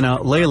 Anna,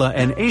 Layla,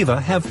 and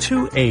Ava have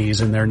 2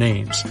 A's in their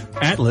names.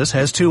 Atlas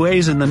has 2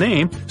 A's in the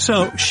name,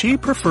 so she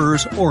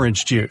prefers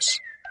orange juice.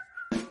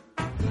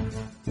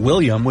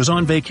 William was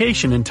on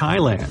vacation in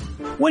Thailand.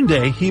 One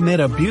day, he met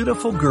a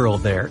beautiful girl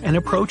there and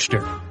approached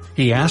her.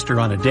 He asked her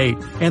on a date,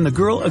 and the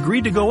girl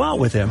agreed to go out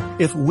with him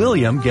if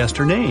William guessed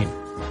her name.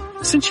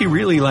 Since she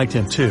really liked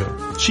him too,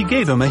 she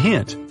gave him a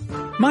hint.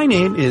 My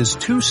name is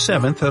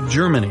 2/7 of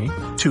Germany,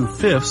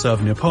 2/5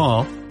 of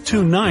Nepal,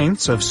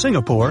 2/9 of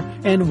Singapore,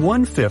 and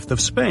 1/5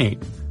 of Spain.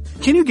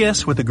 Can you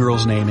guess what the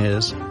girl's name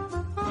is?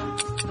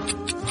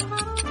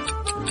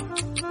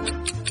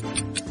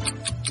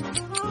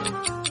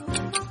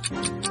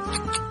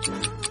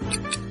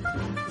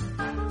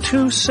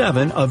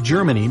 "2/7 of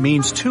Germany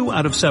means 2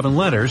 out of 7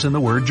 letters in the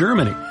word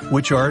Germany,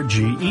 which are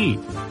GE.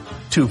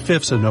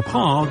 2/5 of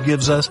Nepal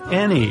gives us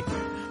NE.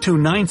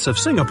 2/9 of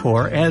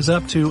Singapore adds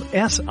up to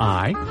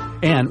SI,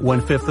 and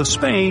 1/5 of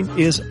Spain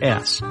is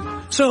S.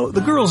 So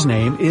the girl's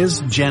name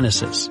is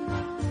Genesis.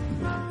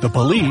 The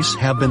police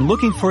have been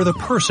looking for the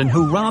person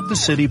who robbed the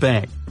city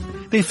bank.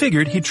 They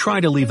figured he'd try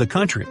to leave the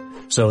country,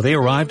 so they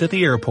arrived at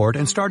the airport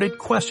and started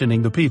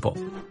questioning the people.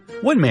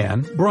 One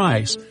man,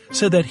 Bryce,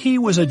 said that he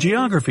was a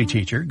geography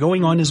teacher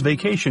going on his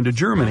vacation to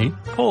Germany,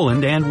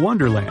 Poland, and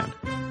Wonderland.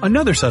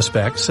 Another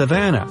suspect,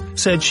 Savannah,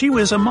 said she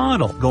was a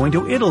model going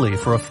to Italy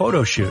for a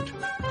photo shoot.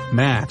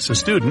 Max, a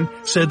student,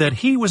 said that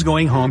he was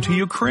going home to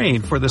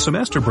Ukraine for the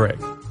semester break.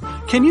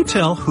 Can you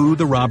tell who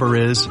the robber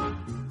is?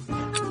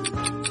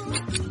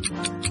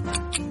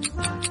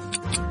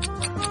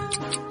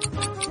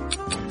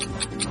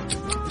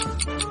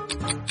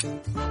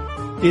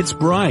 It's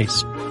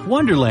Bryce.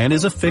 Wonderland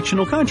is a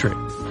fictional country.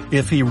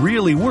 If he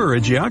really were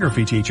a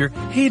geography teacher,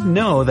 he'd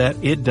know that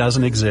it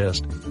doesn't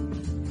exist.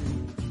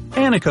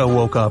 Annika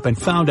woke up and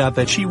found out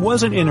that she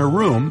wasn't in her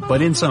room,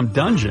 but in some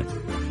dungeon.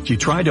 She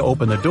tried to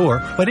open the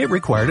door, but it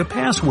required a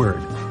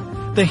password.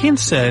 The hint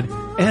said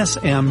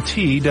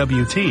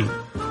SMTWT.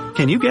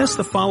 Can you guess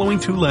the following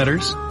 2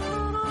 letters?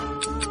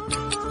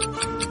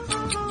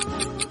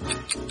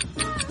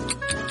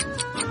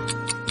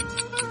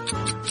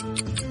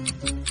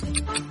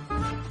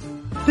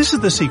 This is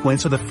the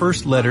sequence of the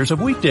first letters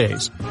of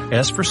weekdays.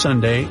 S for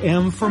Sunday,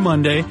 M for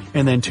Monday,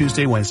 and then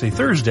Tuesday, Wednesday,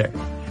 Thursday.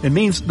 It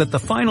means that the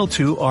final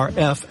 2 are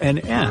F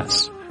and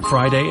S,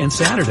 Friday and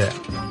Saturday.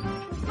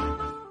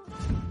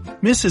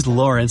 Mrs.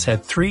 Lawrence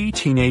had 3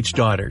 teenage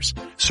daughters,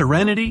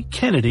 Serenity,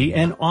 Kennedy,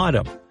 and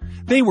Autumn.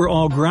 They were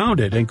all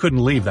grounded and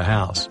couldn't leave the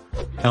house.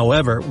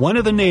 However, one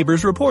of the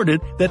neighbors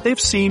reported that they've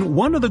seen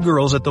one of the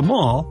girls at the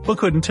mall, but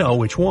couldn't tell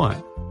which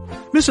one.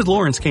 Mrs.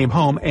 Lawrence came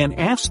home and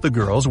asked the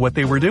girls what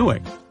they were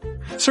doing.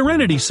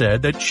 Serenity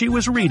said that she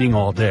was reading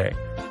all day.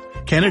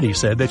 Kennedy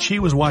said that she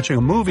was watching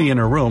a movie in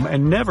her room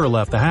and never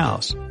left the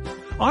house.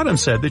 Autumn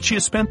said that she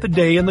had spent the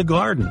day in the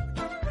garden.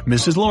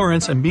 Mrs.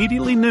 Lawrence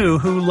immediately knew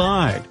who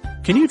lied.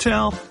 Can you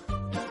tell?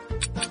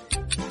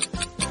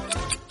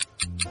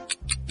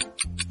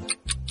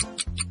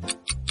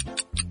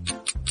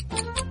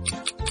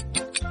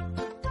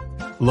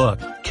 Look,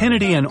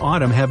 Kennedy and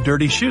Autumn have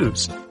dirty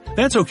shoes.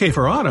 That's okay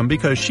for Autumn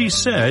because she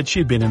said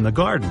she'd been in the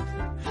garden.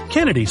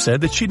 Kennedy said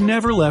that she'd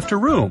never left her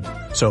room,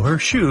 so her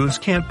shoes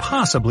can't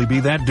possibly be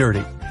that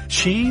dirty.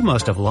 She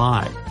must have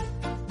lied.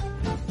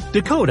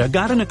 Dakota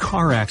got in a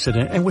car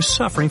accident and was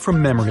suffering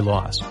from memory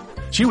loss.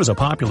 She was a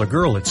popular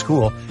girl at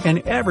school, and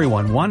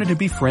everyone wanted to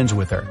be friends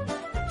with her.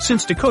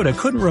 Since Dakota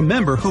couldn't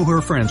remember who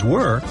her friends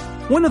were,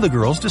 one of the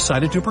girls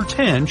decided to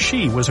pretend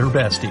she was her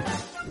bestie.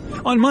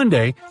 On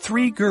Monday,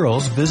 3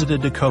 girls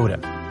visited Dakota.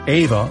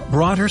 Ava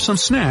brought her some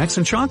snacks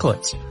and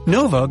chocolates.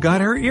 Nova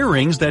got her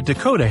earrings that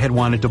Dakota had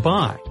wanted to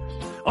buy.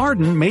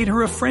 Arden made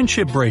her a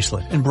friendship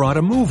bracelet and brought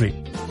a movie.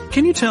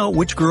 Can you tell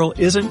which girl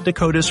isn't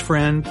Dakota's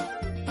friend?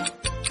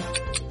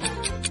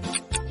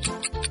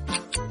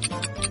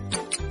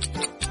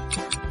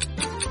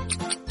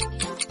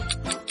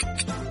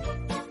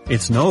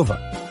 It's Nova.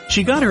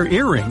 She got her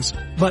earrings,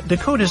 but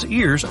Dakota's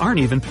ears aren't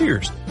even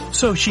pierced,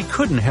 so she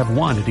couldn't have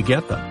wanted to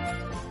get them.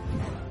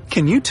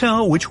 Can you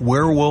tell which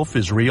werewolf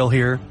is real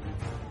here?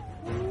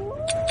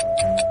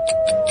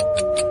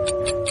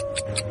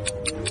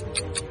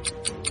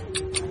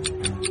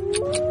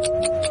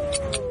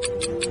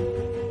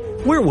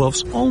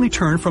 Werewolves only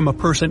turn from a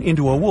person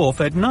into a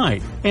wolf at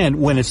night and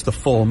when it's the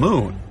full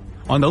moon.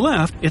 On the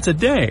left, it's a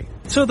day,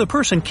 so the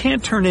person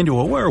can't turn into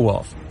a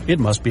werewolf. It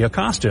must be a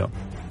costume.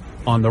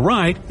 On the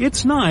right,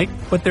 it's night,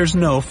 but there's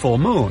no full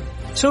moon.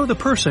 So the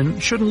person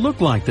shouldn't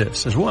look like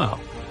this as well.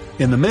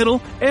 In the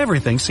middle,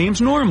 everything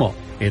seems normal.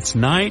 It's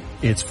night,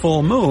 it's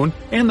full moon,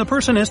 and the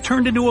person has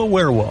turned into a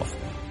werewolf.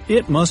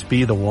 It must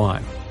be the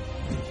one.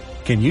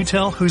 Can you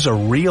tell who's a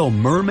real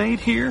mermaid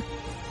here?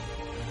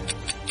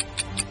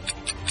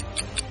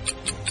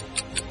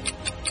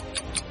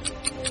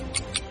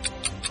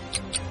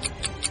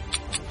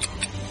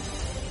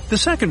 The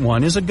second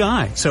one is a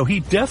guy, so he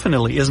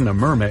definitely isn't a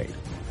mermaid.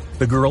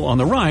 The girl on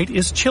the right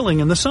is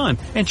chilling in the sun,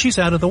 and she's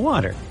out of the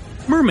water.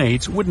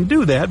 Mermaids wouldn't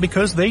do that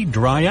because they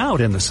dry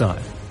out in the sun.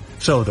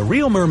 So the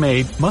real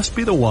mermaid must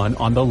be the one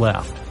on the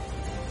left.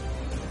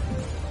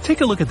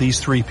 Take a look at these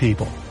three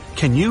people.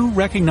 Can you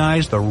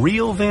recognize the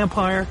real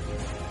vampire?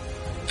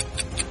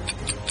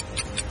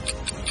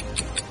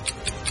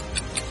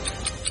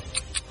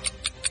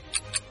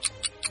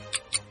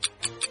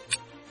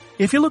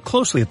 If you look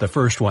closely at the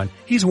first one,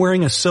 he's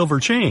wearing a silver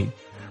chain.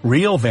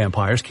 Real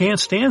vampires can't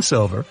stand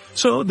silver,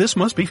 so this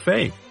must be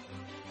fake.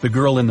 The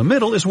girl in the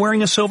middle is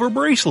wearing a silver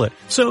bracelet,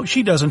 so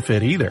she doesn't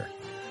fit either.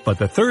 But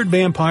the third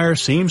vampire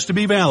seems to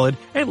be valid,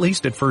 at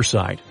least at first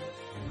sight.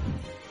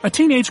 A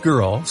teenage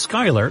girl,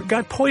 Skylar,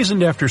 got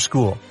poisoned after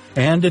school,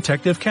 and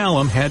Detective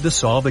Callum had to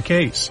solve the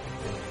case.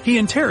 He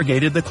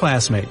interrogated the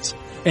classmates,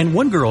 and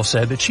one girl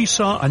said that she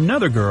saw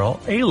another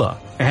girl, Ayla,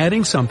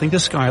 adding something to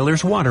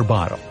Skylar's water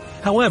bottle.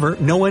 However,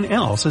 no one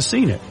else has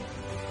seen it.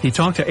 He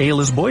talked to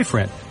Ayla's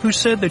boyfriend, who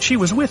said that she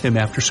was with him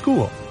after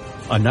school.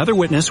 Another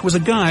witness was a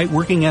guy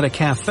working at a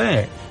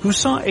cafe who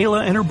saw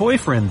Ayla and her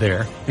boyfriend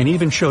there and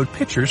even showed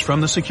pictures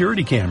from the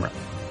security camera.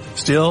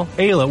 Still,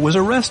 Ayla was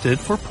arrested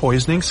for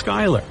poisoning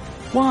Skylar.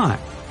 Why?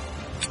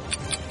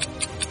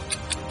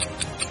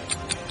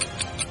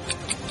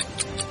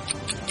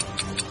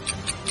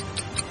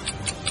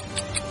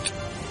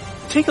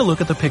 Take a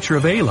look at the picture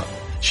of Ayla.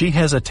 She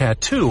has a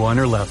tattoo on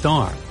her left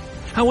arm.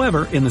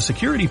 However, in the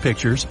security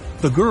pictures,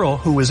 the girl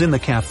who was in the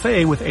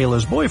cafe with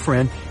Ayla's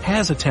boyfriend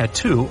has a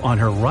tattoo on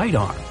her right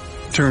arm.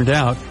 Turned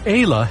out,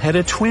 Ayla had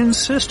a twin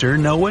sister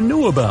no one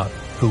knew about,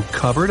 who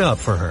covered up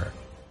for her.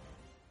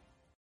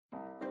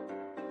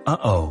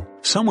 Uh-oh,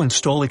 someone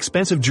stole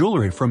expensive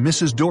jewelry from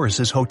Mrs.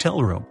 Doris's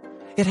hotel room.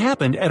 It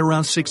happened at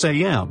around 6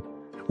 a.m.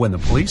 When the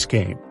police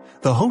came,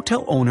 the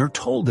hotel owner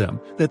told them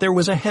that there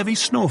was a heavy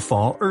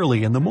snowfall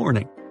early in the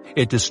morning.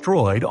 It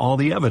destroyed all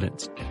the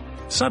evidence.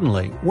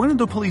 Suddenly, one of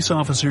the police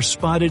officers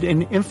spotted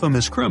an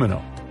infamous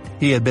criminal.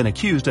 He had been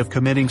accused of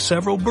committing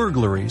several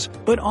burglaries,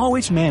 but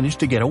always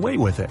managed to get away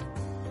with it.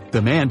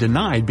 The man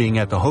denied being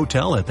at the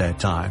hotel at that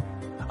time.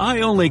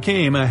 "I only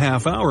came a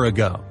half hour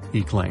ago,"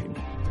 he claimed.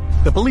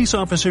 The police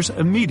officers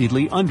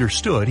immediately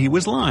understood he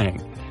was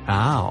lying.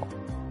 How?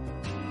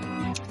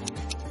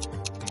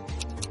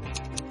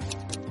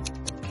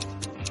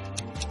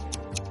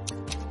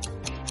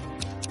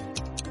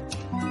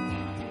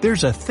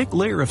 There's a thick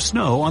layer of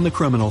snow on the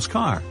criminal's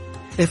car.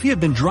 If he had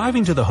been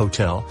driving to the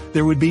hotel,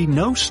 there would be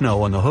no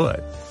snow on the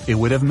hood. It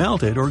would have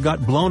melted or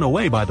got blown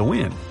away by the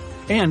wind.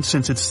 And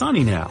since it's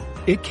sunny now,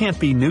 it can't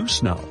be new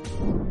snow.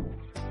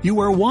 You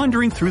are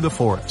wandering through the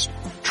forest,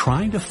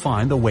 trying to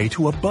find the way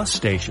to a bus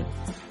station.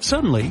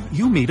 Suddenly,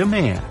 you meet a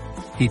man.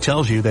 He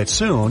tells you that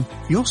soon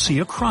you'll see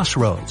a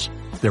crossroads.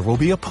 There will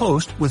be a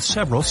post with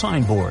several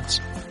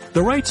signboards.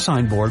 The right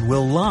signboard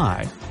will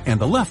lie, and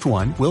the left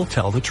one will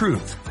tell the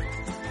truth.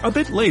 A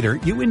bit later,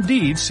 you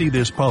indeed see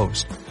this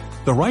post.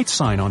 The right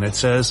sign on it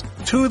says,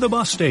 "To the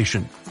bus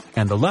station,"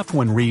 and the left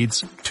one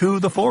reads, "To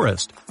the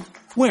forest."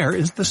 Where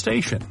is the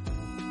station?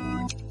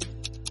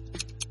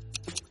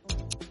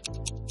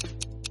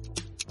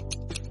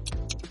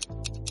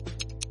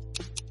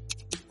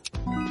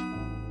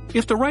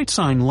 If the right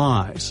sign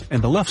lies,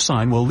 and the left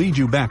sign will lead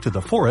you back to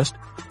the forest,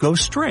 go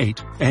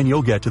straight and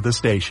you'll get to the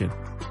station.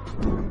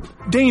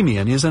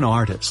 Damien is an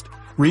artist.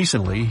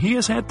 Recently, he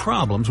has had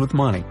problems with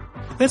money.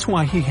 That's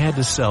why he had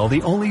to sell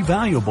the only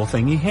valuable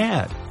thing he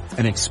had,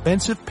 an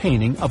expensive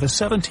painting of a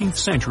 17th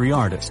century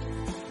artist.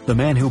 The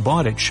man who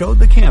bought it showed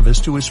the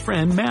canvas to his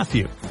friend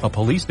Matthew, a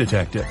police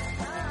detective.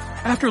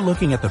 After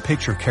looking at the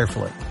picture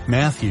carefully,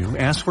 Matthew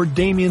asked for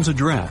Damien's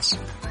address.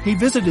 He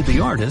visited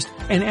the artist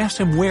and asked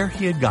him where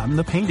he had gotten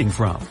the painting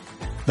from.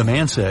 The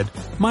man said,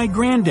 "My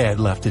granddad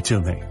left it to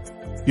me."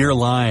 "You're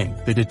lying,"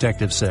 the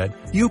detective said.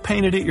 "You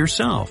painted it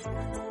yourself."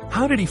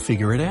 How did he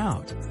figure it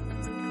out?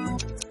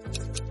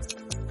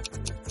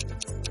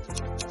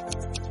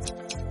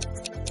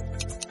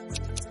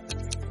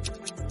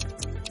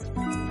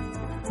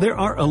 There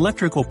are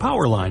electrical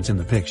power lines in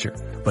the picture,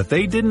 but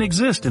they didn't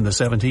exist in the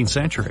 17th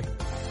century.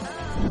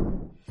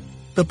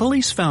 The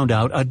police found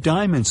out a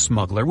diamond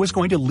smuggler was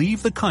going to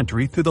leave the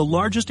country through the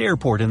largest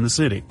airport in the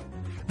city.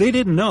 They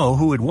didn't know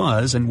who it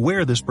was and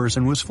where this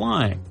person was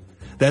flying.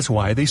 That's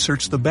why they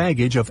searched the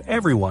baggage of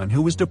everyone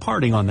who was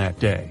departing on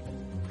that day.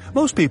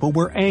 Most people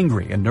were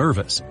angry and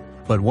nervous,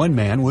 but one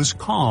man was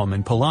calm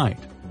and polite.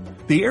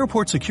 The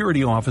airport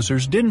security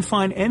officers didn't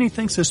find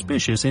anything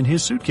suspicious in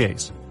his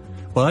suitcase.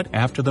 But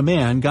after the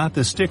man got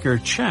the sticker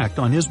checked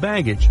on his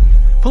baggage,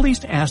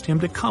 police asked him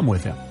to come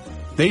with him.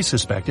 They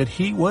suspected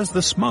he was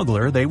the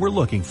smuggler they were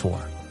looking for.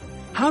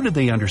 How did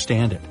they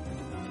understand it?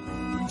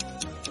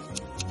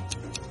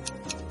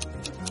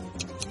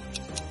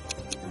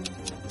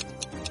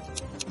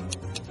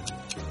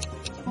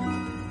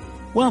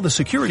 While the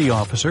security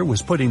officer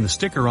was putting the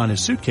sticker on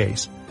his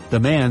suitcase, the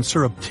man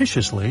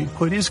surreptitiously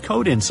put his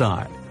coat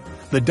inside.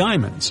 The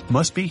diamonds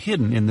must be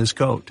hidden in this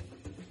coat.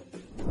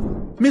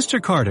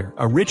 Mr. Carter,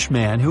 a rich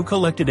man who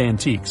collected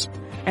antiques,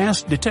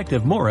 asked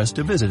Detective Morris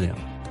to visit him.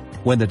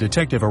 When the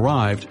detective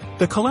arrived,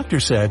 the collector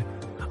said,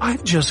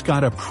 "I've just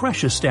got a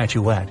precious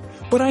statuette,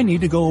 but I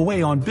need to go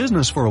away on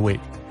business for a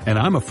week, and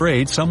I'm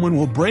afraid someone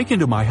will break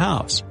into my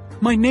house.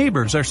 My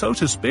neighbors are so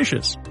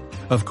suspicious."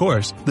 Of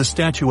course, the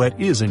statuette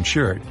is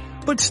insured,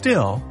 but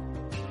still.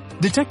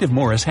 Detective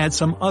Morris had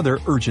some other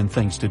urgent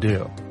things to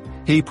do.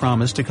 He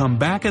promised to come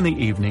back in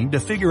the evening to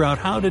figure out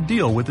how to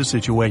deal with the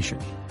situation.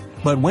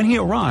 But when he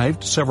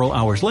arrived several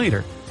hours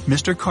later,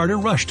 Mr. Carter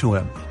rushed to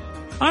him.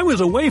 "I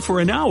was away for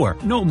an hour,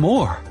 no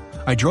more.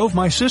 I drove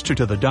my sister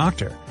to the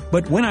doctor,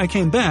 but when I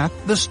came back,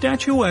 the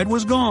statuette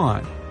was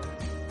gone."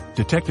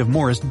 Detective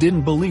Morris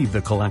didn't believe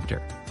the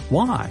collector.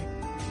 Why?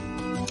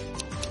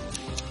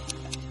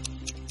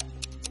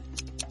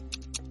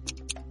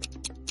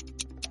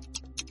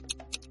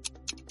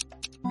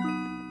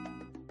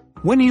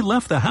 When he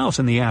left the house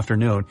in the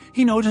afternoon,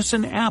 he noticed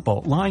an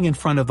apple lying in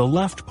front of the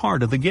left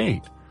part of the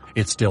gate.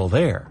 It's still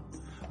there.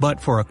 But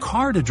for a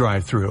car to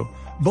drive through,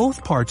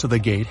 both parts of the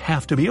gate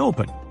have to be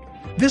open.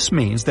 This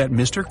means that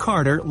Mr.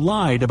 Carter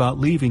lied about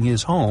leaving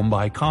his home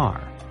by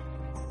car.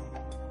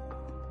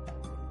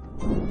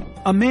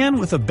 A man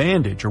with a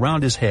bandage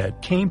around his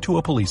head came to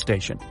a police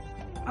station.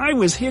 "I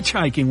was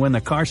hitchhiking when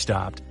the car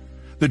stopped.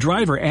 The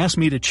driver asked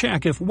me to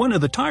check if one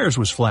of the tires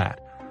was flat.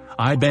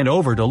 I bent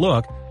over to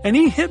look, and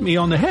he hit me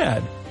on the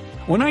head.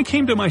 When I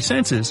came to my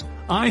senses,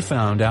 I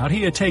found out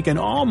he had taken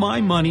all my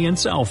money and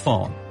cell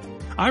phone.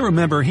 I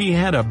remember he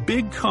had a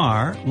big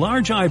car,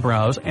 large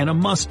eyebrows, and a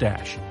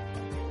mustache."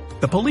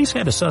 The police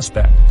had a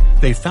suspect.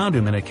 They found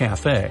him in a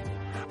cafe.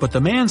 But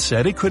the man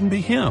said it couldn't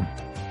be him.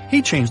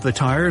 He changed the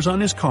tires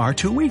on his car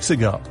 2 weeks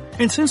ago,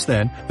 and since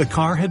then, the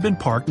car had been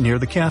parked near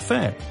the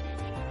cafe.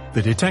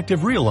 The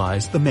detective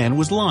realized the man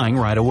was lying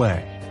right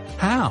away.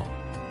 How?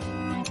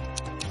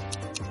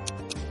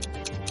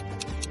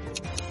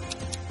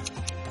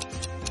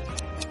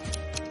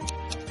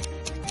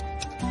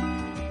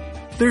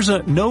 There's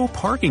a no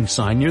parking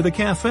sign near the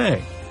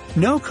cafe.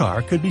 No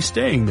car could be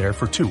staying there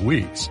for 2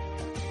 weeks.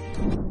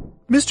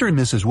 Mr. and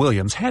Mrs.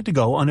 Williams had to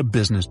go on a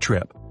business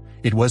trip.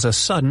 It was a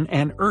sudden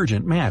and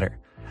urgent matter.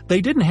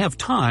 They didn't have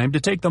time to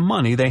take the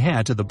money they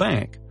had to the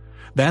bank.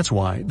 That's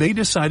why they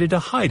decided to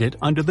hide it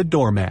under the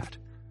doormat.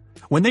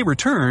 When they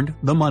returned,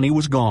 the money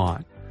was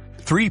gone.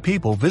 3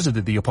 people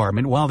visited the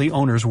apartment while the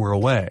owners were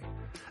away.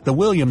 The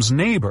Williams'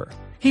 neighbor,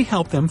 he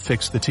helped them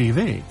fix the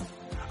TV.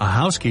 A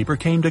housekeeper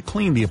came to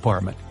clean the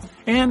apartment,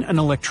 and an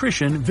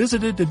electrician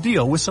visited to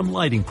deal with some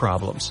lighting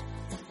problems.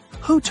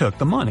 Who took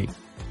the money?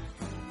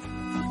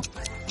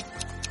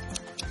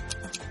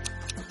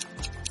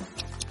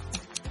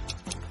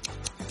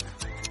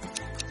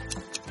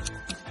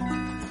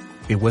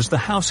 It was the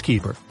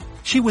housekeeper.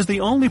 She was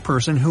the only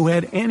person who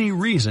had any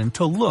reason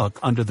to look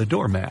under the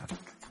doormat.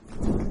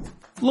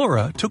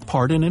 Laura took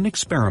part in an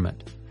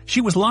experiment. She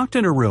was locked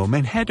in a room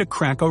and had to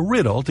crack a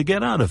riddle to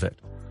get out of it.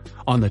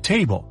 On the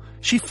table,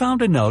 she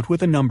found a note with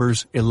the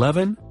numbers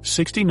 11,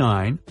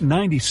 69,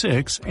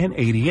 96, and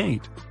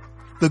 88.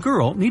 The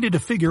girl needed to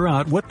figure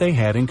out what they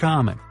had in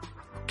common.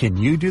 Can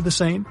you do the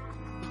same?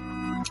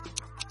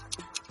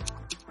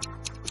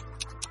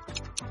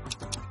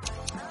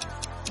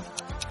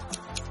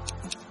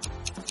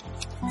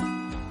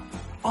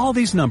 All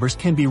these numbers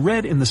can be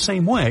read in the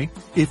same way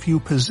if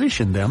you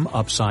position them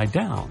upside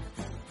down.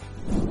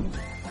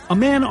 A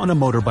man on a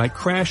motorbike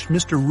crashed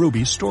Mr.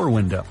 Ruby's store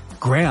window,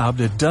 grabbed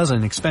a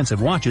dozen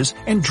expensive watches,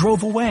 and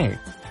drove away.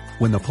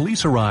 When the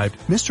police arrived,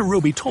 Mr.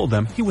 Ruby told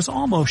them he was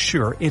almost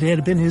sure it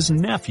had been his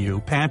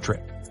nephew,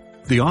 Patrick.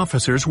 The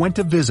officers went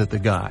to visit the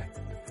guy.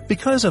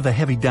 Because of a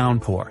heavy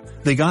downpour,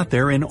 they got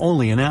there in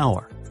only an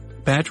hour.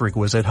 Patrick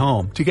was at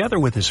home, together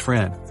with his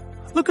friend.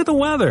 "Look at the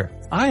weather.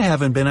 I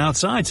haven't been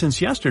outside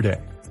since yesterday."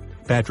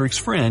 Patrick's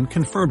friend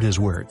confirmed his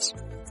words.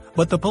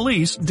 But the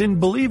police didn't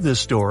believe this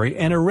story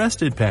and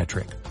arrested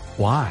Patrick.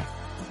 Why?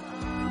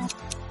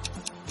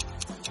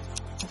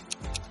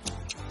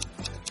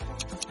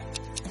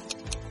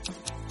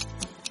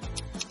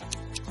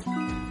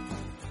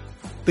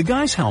 The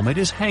guy's helmet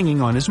is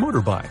hanging on his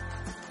motorbike.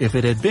 If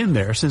it had been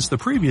there since the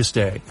previous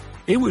day,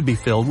 it would be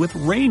filled with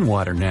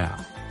rainwater now.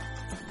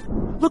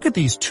 Look at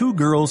these 2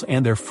 girls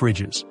and their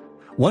fridges.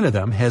 One of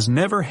them has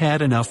never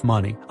had enough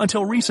money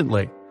until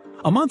recently.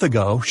 A month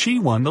ago, she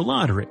won the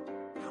lottery.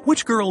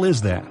 Which girl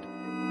is that?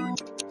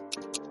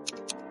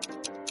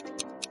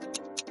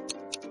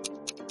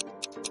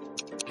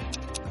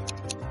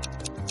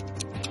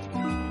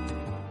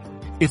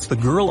 It's the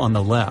girl on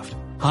the left.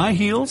 High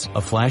heels, a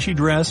flashy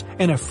dress,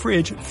 and a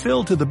fridge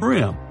filled to the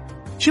brim.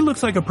 She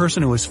looks like a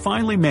person who has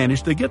finally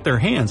managed to get their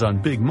hands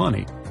on big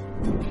money.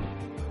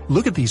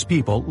 Look at these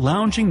people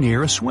lounging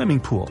near a swimming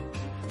pool.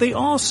 They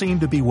all seem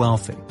to be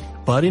wealthy,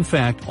 but in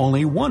fact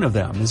only one of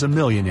them is a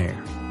millionaire.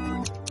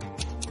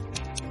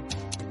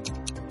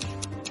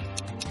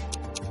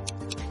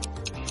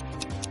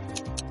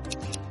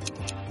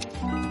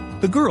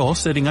 The girl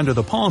sitting under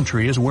the palm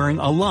tree is wearing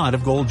a lot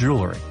of gold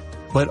jewelry.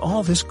 But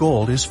all this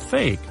gold is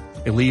fake.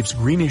 It leaves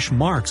greenish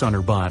marks on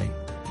her body.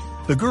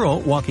 The girl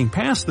walking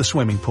past the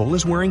swimming pool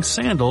is wearing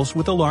sandals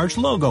with a large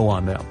logo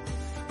on them.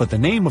 But the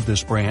name of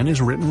this brand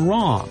is written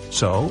wrong,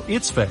 so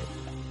it's fake.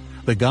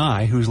 The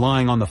guy who's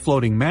lying on the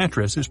floating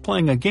mattress is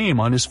playing a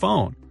game on his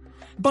phone.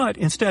 But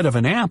instead of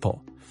an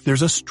apple,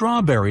 there's a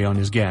strawberry on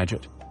his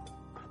gadget.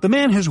 The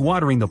man who's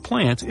watering the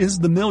plants is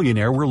the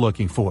millionaire we're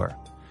looking for.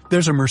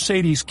 There's a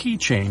Mercedes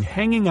keychain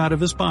hanging out of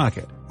his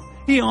pocket.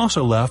 He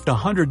also left a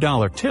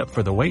 $100 tip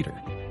for the waiter.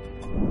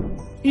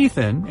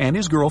 Ethan and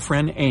his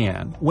girlfriend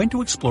Anne went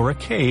to explore a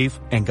cave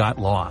and got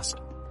lost.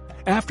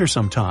 After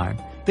some time,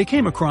 they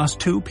came across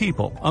two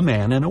people, a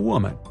man and a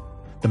woman.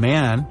 The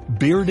man,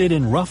 bearded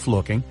and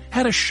rough-looking,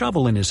 had a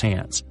shovel in his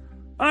hands.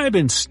 "I've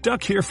been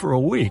stuck here for a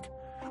week.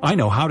 I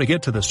know how to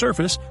get to the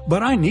surface,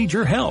 but I need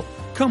your help.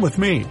 Come with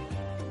me."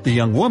 The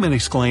young woman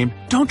exclaimed,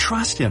 "Don't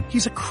trust him.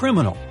 He's a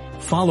criminal.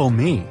 Follow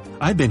me.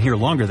 I've been here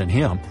longer than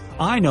him.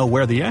 I know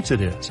where the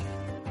exit is."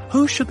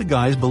 Who should the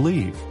guys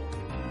believe?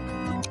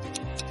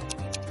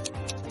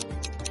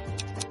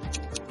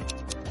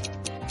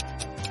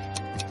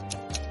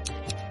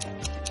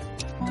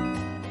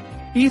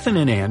 Ethan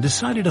and Anne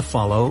decided to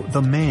follow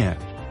the man.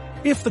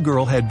 If the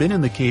girl had been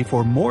in the cave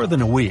for more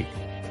than a week,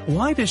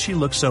 why does she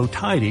look so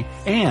tidy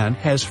and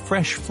has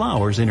fresh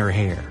flowers in her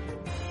hair?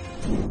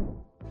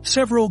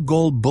 Several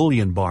gold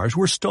bullion bars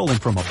were stolen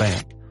from a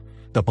bank.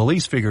 The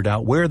police figured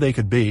out where they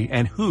could be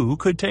and who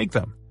could take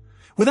them.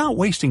 Without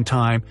wasting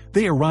time,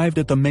 they arrived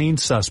at the main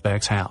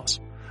suspect's house.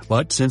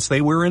 But since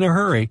they were in a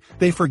hurry,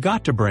 they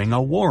forgot to bring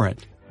a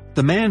warrant.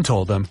 The man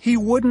told them he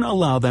wouldn't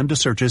allow them to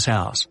search his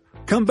house.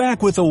 "Come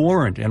back with a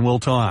warrant and we'll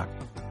talk."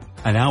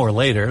 An hour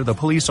later, the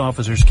police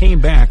officers came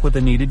back with the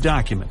needed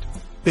document.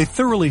 They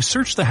thoroughly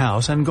searched the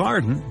house and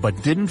garden,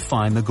 but didn't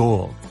find the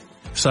gold.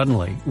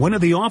 Suddenly, one of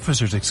the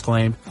officers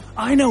exclaimed,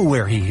 "I know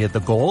where he hid the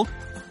gold."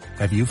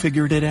 Have you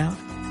figured it out?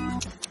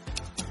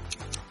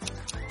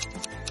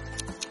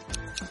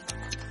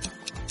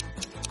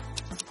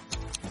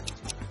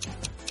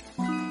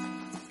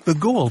 The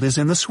gold is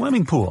in the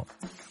swimming pool.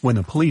 When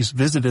the police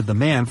visited the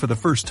man for the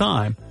first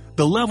time,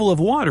 the level of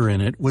water in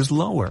it was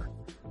lower.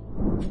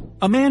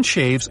 A man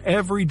shaves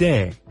every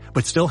day,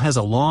 but still has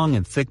a long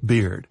and thick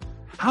beard.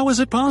 How is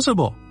it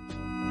possible?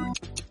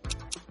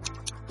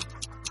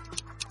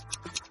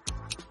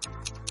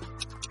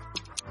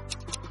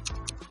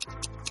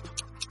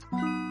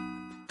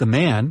 The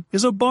man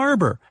is a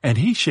barber, and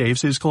he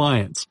shaves his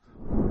clients.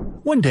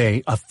 One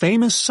day, a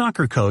famous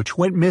soccer coach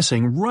went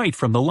missing right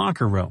from the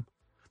locker room.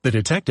 The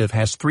detective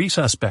has 3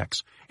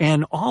 suspects,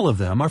 and all of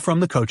them are from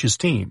the coach's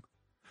team.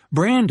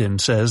 Brandon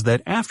says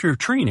that after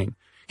training,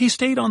 he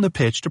stayed on the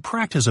pitch to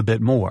practice a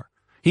bit more.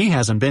 He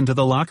hasn't been to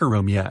the locker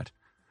room yet.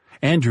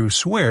 Andrew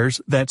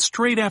swears that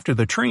straight after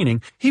the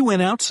training, he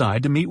went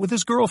outside to meet with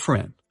his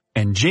girlfriend.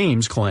 And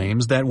James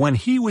claims that when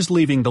he was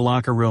leaving the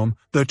locker room,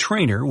 the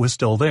trainer was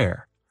still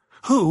there.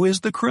 Who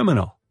is the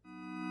criminal?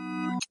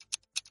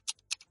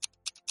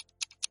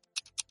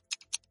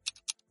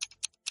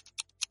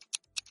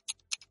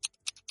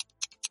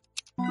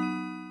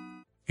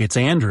 It's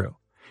Andrew.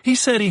 He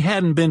said he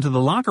hadn't been to the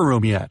locker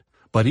room yet,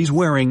 but he's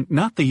wearing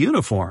not the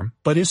uniform,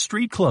 but his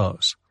street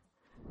clothes.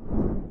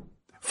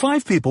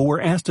 5 people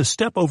were asked to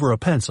step over a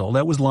pencil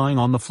that was lying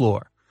on the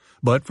floor,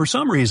 but for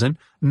some reason,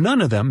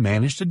 none of them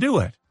managed to do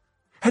it.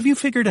 Have you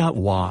figured out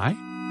why?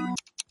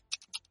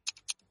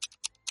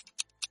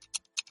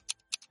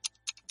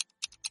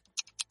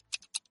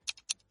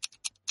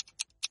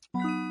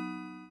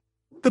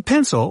 The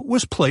pencil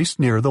was placed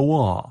near the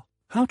wall.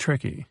 How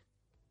tricky.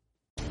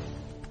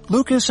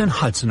 Lucas and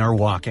Hudson are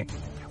walking.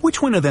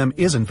 Which one of them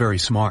isn't very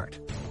smart?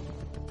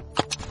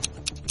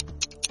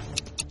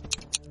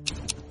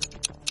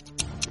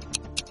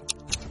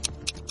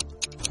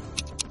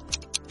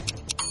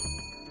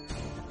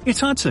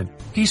 It's Hudson.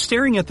 He's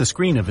staring at the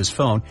screen of his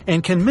phone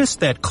and can miss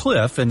that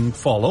cliff and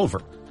fall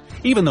over.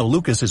 Even though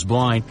Lucas is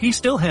blind, he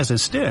still has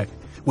his stick.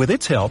 With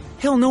its help,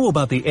 he'll know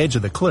about the edge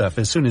of the cliff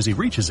as soon as he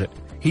reaches it.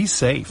 He's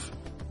safe.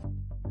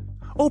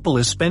 Opal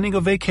is spending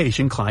a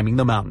vacation climbing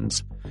the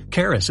mountains.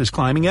 Karis is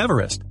climbing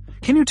Everest.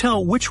 Can you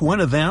tell which one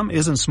of them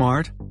isn't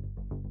smart?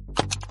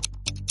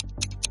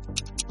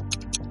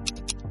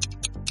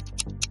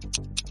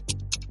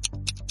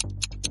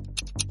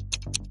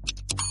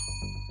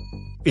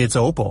 It's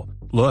Opal.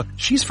 Look,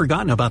 she's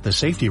forgotten about the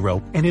safety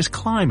rope and is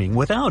climbing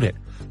without it.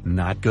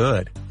 Not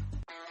good.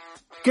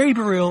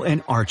 Gabriel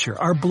and Archer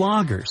are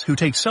bloggers who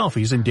take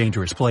selfies in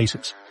dangerous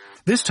places.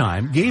 This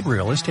time,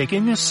 Gabriel is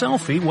taking a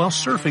selfie while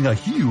surfing a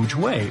huge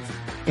wave,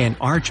 and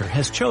Archer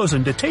has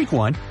chosen to take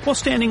one while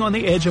standing on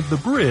the edge of the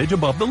bridge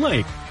above the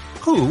lake.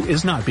 Who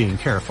is not being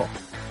careful?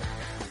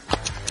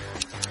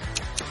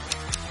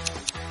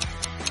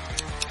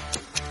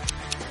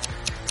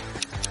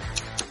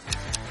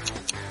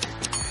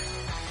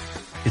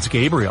 It's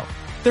Gabriel.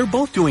 They're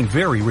both doing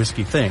very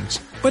risky things,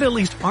 but at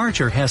least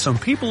Archer has some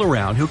people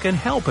around who can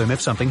help him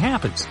if something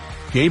happens.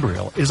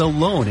 Gabriel is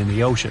alone in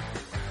the ocean.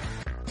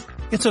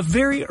 It's a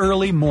very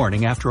early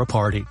morning after a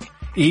party.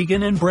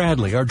 Egan and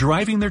Bradley are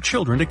driving their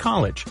children to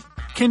college.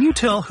 Can you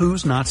tell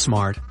who's not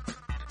smart?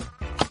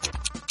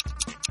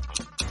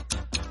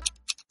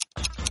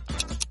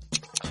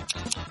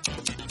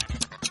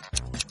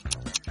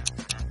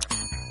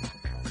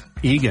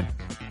 Egan.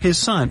 His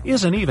son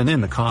isn't even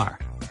in the car.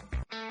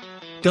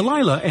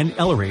 Delilah and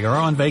Ellery are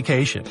on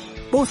vacation.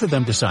 Both of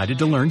them decided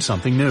to learn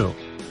something new.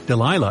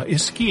 Delilah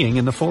is skiing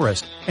in the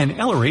forest, and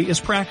Ellery is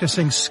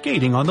practicing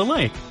skating on the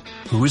lake.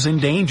 Who's in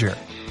danger?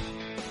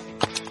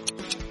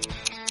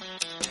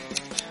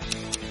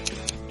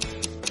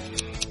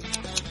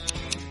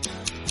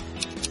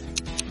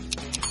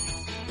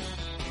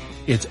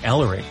 It's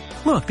Ellery.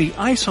 Look, the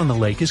ice on the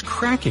lake is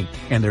cracking,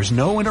 and there's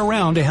no one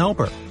around to help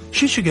her.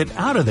 She should get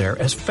out of there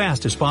as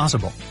fast as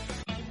possible.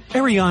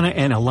 Ariana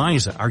and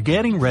Eliza are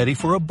getting ready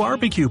for a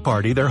barbecue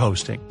party they're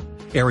hosting.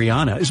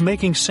 Ariana is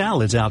making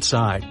salads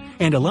outside,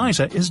 and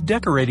Eliza is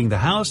decorating the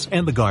house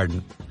and the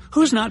garden.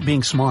 Who's not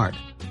being smart?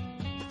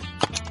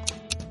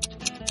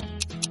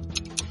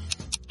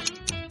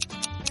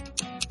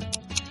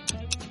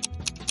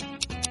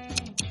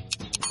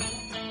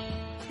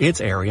 It's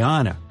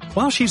Ariana.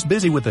 While she's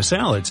busy with the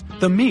salads,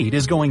 the meat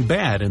is going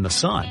bad in the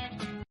sun.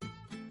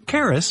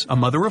 Karis, a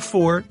mother of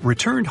 4,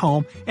 returned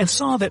home and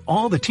saw that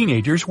all the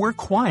teenagers were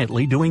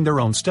quietly doing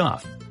their own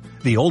stuff.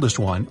 The oldest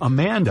one,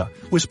 Amanda,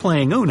 was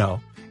playing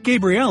Uno,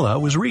 Gabriella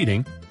was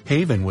reading,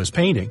 Haven was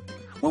painting.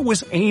 What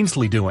was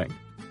Ainsley doing?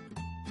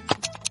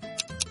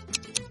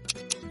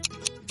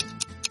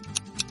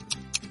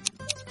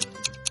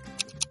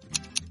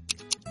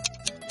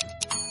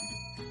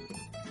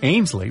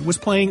 Ainsley was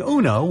playing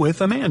Uno with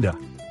Amanda.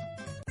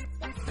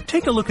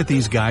 Take a look at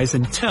these guys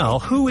and tell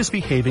who is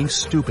behaving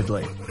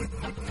stupidly.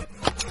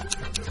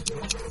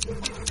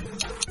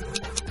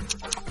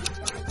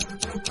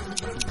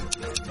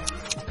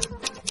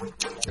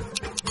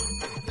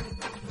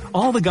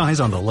 All the guys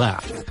on the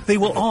left, they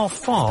will all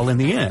fall in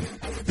the end.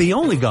 The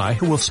only guy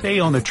who will stay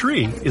on the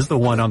tree is the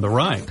one on the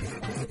right.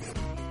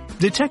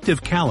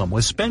 Detective Callum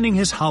was spending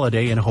his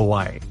holiday in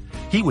Hawaii.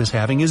 He was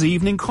having his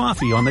evening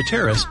coffee on the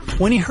terrace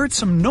when he heard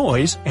some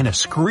noise and a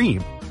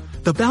scream.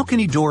 The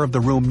balcony door of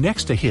the room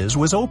next to his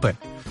was open,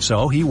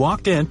 so he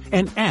walked in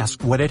and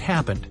asked what had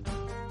happened.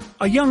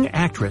 A young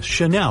actress,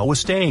 Chanel, was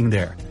staying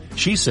there.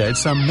 She said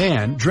some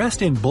man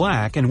dressed in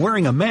black and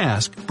wearing a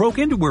mask broke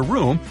into her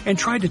room and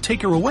tried to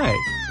take her away.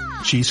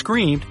 She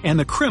screamed and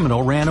the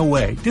criminal ran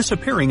away,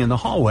 disappearing in the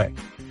hallway.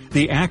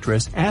 The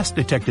actress asked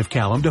Detective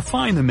Callum to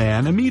find the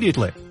man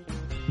immediately.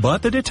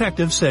 But the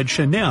detective said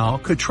Chanel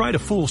could try to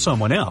fool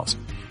someone else,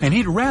 and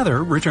he'd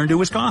rather return to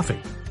his coffee.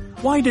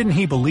 Why didn't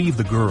he believe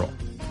the girl?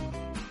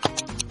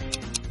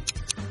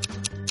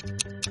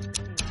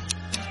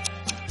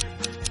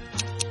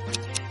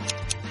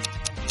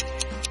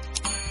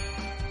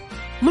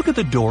 Look at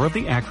the door of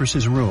the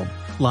actress's room.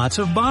 Lots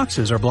of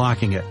boxes are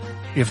blocking it.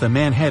 If the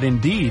man had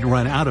indeed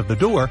run out of the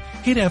door,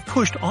 he'd have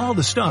pushed all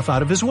the stuff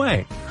out of his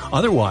way.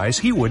 Otherwise,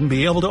 he wouldn't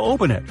be able to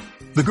open it.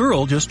 The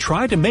girl just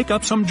tried to make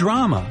up some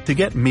drama to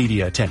get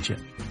media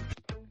attention.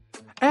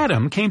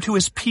 Adam came to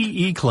his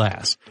PE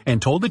class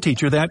and told the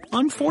teacher that,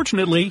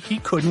 unfortunately, he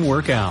couldn't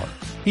work out.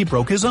 He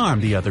broke his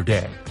arm the other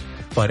day.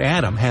 But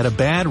Adam had a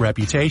bad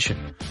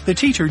reputation. The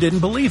teacher didn't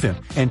believe him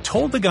and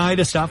told the guy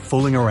to stop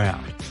fooling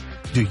around.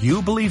 Do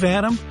you believe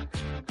Adam?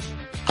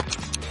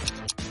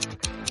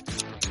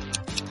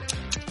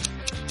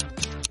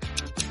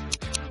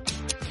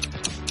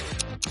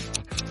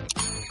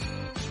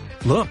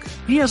 Look,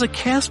 he has a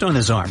cast on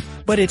his arm,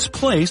 but it's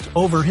placed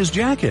over his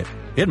jacket.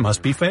 It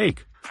must be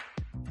fake.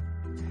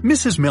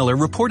 Mrs. Miller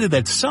reported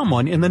that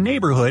someone in the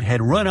neighborhood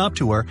had run up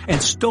to her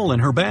and stolen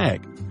her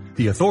bag.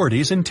 The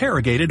authorities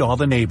interrogated all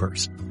the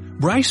neighbors.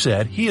 Bryce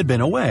said he had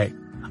been away.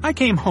 I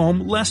came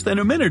home less than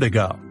a minute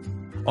ago.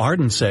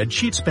 Arden said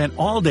she'd spent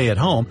all day at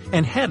home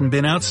and hadn't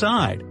been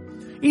outside.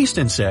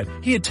 Easton said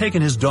he had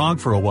taken his dog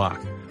for a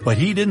walk, but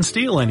he didn't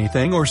steal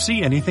anything or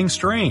see anything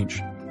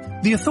strange.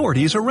 The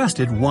authorities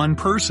arrested one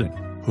person.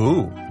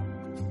 Who?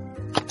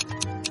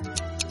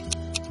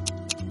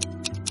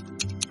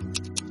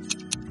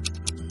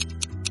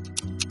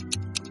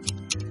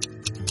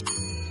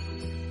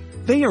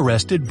 They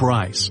arrested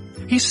Bryce.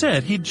 He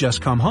said he'd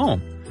just come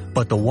home,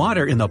 but the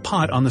water in the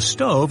pot on the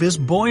stove is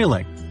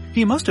boiling.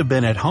 He must have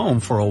been at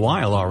home for a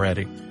while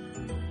already.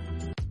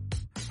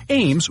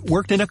 Ames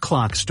worked in a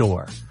clock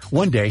store.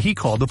 One day he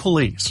called the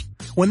police.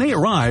 When they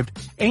arrived,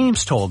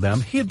 Ames told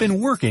them he had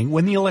been working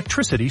when the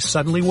electricity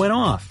suddenly went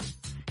off.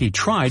 He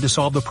tried to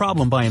solve the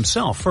problem by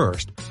himself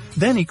first.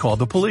 Then he called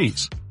the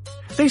police.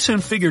 They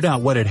soon figured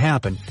out what had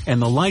happened, and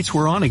the lights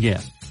were on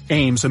again.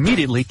 Ames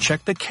immediately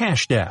checked the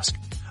cash desk.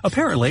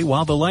 Apparently,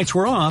 while the lights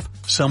were off,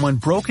 someone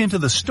broke into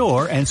the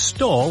store and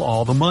stole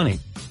all the money.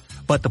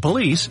 But the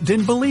police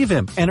didn't believe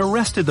him and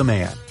arrested the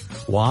man.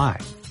 Why?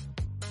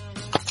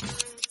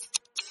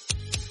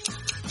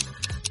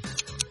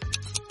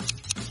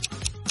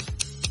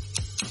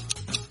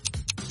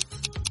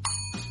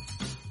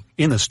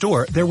 In the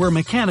store, there were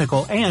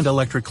mechanical and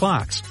electric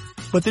clocks,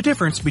 but the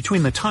difference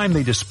between the time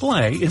they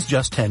display is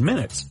just 10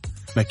 minutes.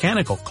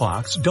 Mechanical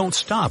clocks don't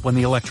stop when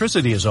the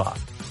electricity is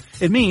off.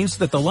 It means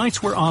that the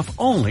lights were off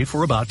only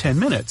for about 10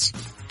 minutes.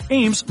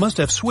 Ames must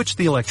have switched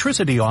the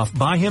electricity off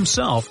by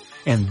himself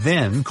and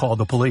then called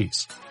the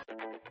police.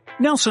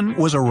 Nelson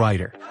was a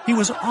writer. He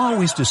was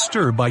always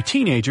disturbed by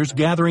teenagers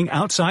gathering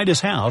outside his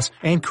house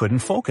and couldn't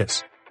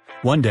focus.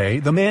 One day,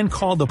 the man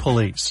called the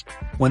police.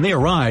 When they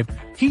arrived,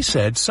 he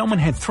said someone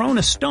had thrown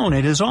a stone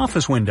at his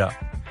office window.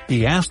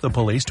 He asked the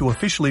police to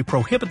officially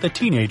prohibit the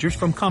teenagers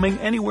from coming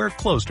anywhere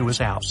close to his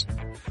house.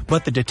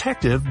 But the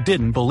detective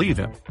didn't believe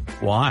him.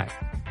 Why?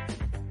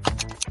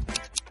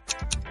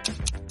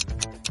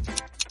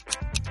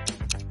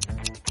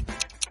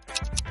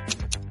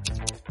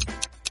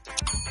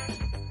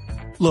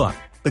 Look,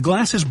 the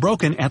glass is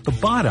broken at the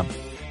bottom,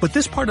 but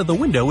this part of the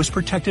window is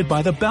protected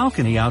by the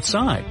balcony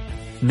outside.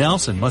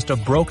 Nelson must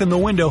have broken the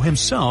window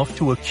himself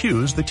to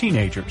accuse the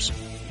teenagers.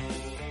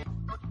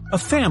 A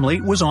family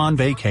was on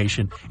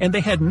vacation, and they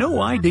had no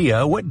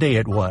idea what day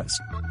it was.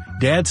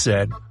 Dad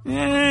said,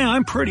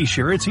 I'm pretty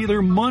sure it's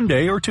either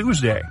Monday or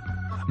Tuesday.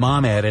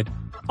 Mom added,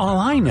 all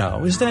I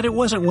know is that it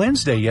wasn't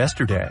Wednesday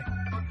yesterday.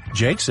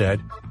 Jake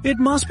said, it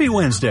must be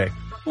Wednesday,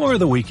 or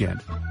the weekend.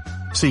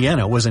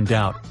 Sienna was in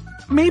doubt.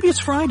 Maybe it's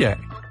Friday.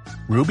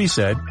 Ruby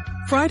said,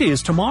 Friday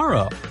is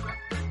tomorrow.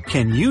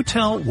 Can you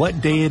tell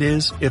what day it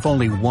is if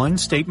only one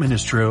statement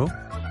is true?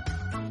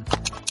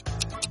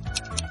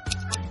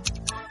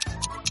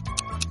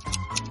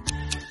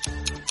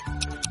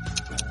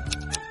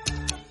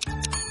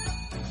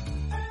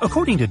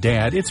 According to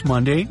Dad, it's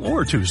Monday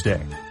or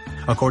Tuesday.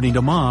 According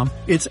to Mom,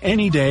 it's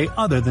any day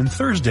other than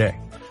Thursday.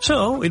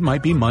 So it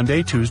might be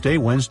Monday, Tuesday,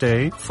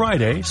 Wednesday,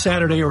 Friday,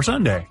 Saturday, or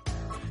Sunday.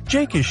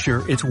 Jake is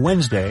sure it's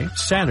Wednesday,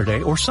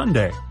 Saturday, or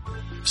Sunday.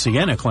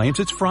 Sienna claims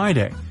it's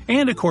Friday,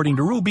 and according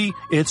to Ruby,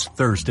 it's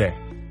Thursday.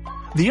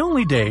 The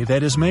only day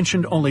that is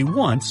mentioned only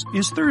once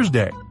is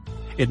Thursday.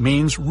 It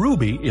means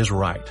Ruby is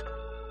right.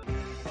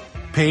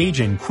 Paige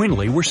and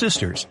Quinley were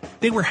sisters.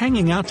 They were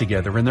hanging out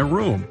together in their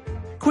room.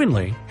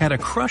 Quinley had a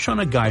crush on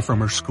a guy from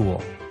her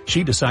school.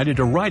 She decided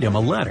to write him a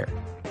letter.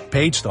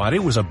 Paige thought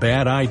it was a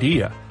bad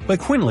idea, but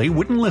Quinley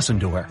wouldn't listen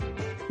to her.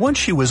 Once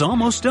she was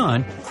almost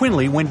done,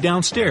 Quinley went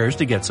downstairs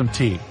to get some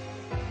tea.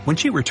 When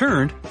she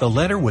returned, the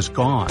letter was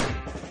gone.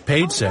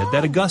 Paige said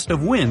that a gust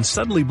of wind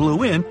suddenly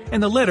blew in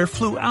and the letter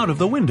flew out of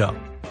the window.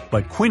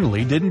 But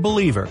Quinley didn't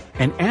believe her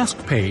and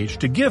asked Paige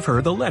to give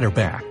her the letter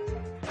back.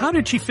 How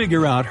did she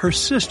figure out her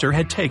sister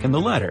had taken the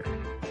letter?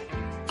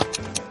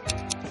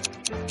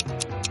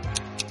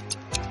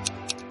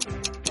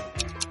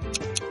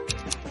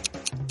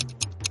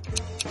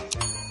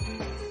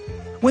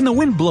 When the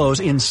wind blows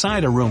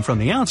inside a room from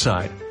the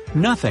outside,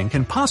 nothing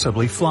can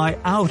possibly fly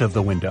out of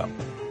the window.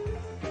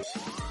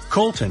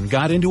 Colton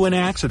got into an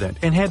accident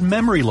and had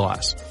memory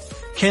loss.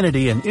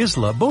 Kennedy and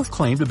Isla both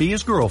claimed to be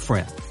his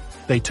girlfriend.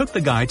 They took the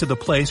guy to the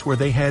place where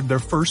they had their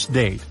first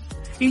date.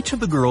 Each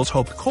of the girls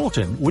hoped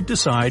Colton would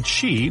decide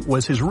she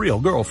was his real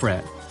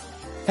girlfriend.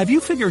 Have you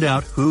figured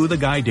out who the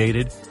guy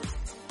dated?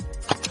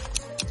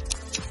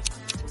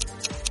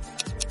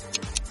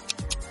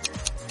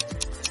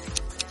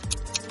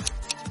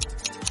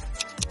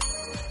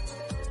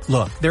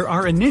 Look, there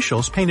are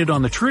initials painted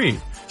on the tree,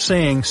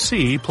 saying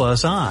C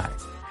plus I.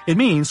 It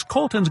means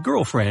Colton's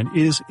girlfriend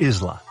is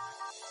Isla.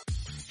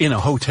 In a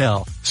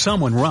hotel,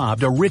 someone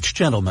robbed a rich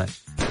gentleman.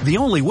 The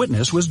only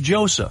witness was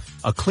Joseph,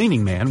 a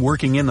cleaning man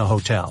working in the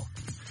hotel.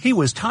 He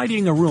was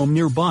tidying a room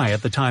nearby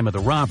at the time of the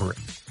robbery.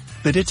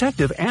 The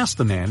detective asked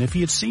the man if he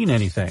had seen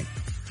anything.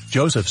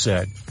 Joseph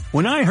said,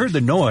 "When I heard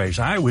the noise,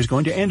 I was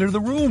going to enter the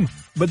room,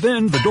 but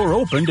then the door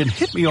opened and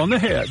hit me on the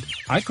head.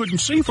 I couldn't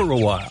see for a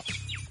while."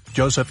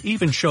 Joseph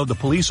even showed the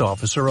police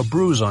officer a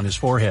bruise on his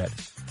forehead.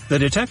 The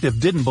detective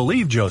didn't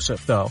believe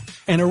Joseph, though,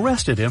 and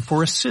arrested him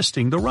for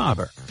assisting the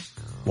robber.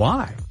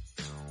 Why?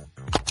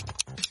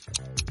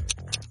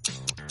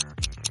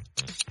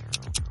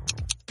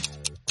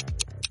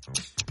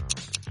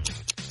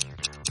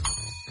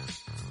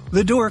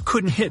 The door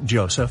couldn't hit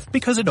Joseph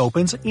because it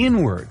opens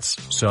inwards,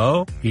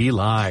 so he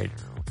lied.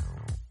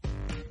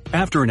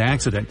 After an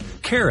accident,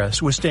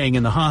 Karis was staying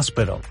in the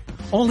hospital.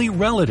 Only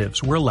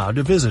relatives were allowed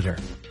to visit her.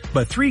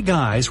 But 3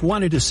 guys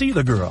wanted to see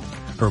the girl,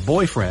 her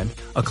boyfriend,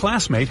 a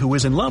classmate who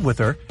was in love with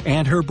her,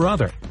 and her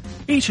brother.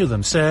 Each of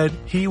them said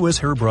he was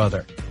her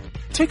brother.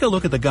 Take a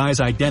look at the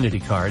guys' identity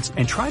cards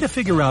and try to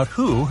figure out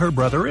who her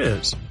brother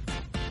is.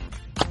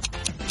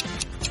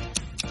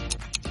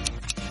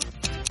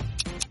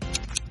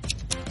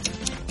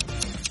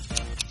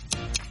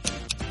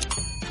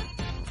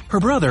 Her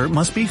brother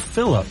must be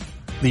Philip.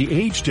 The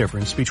age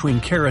difference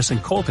between Karis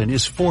and Colton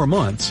is 4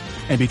 months,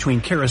 and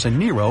between Karis and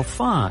Nero,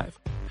 5.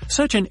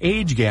 Such an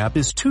age gap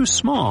is too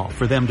small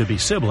for them to be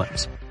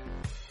siblings.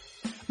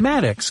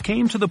 Maddox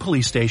came to the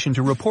police station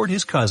to report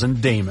his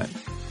cousin Damon.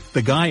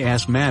 The guy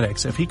asked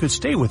Maddox if he could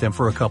stay with him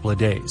for a couple of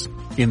days.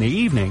 In the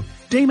evening,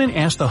 Damon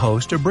asked the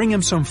host to bring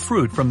him some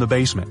fruit from the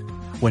basement.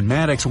 When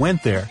Maddox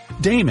went there,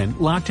 Damon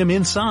locked him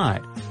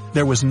inside.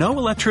 There was no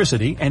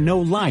electricity and no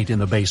light in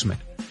the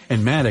basement,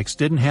 and Maddox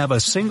didn't have a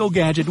single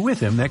gadget with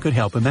him that could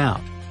help him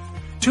out.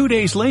 2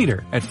 days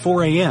later, at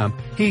 4 a.m.,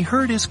 he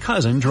heard his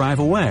cousin drive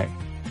away.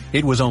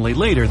 It was only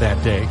later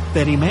that day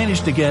that he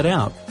managed to get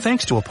out,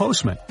 thanks to a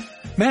postman.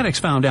 Maddox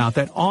found out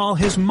that all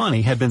his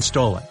money had been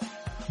stolen.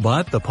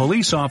 But the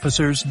police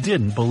officers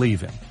didn't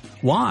believe him.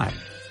 Why?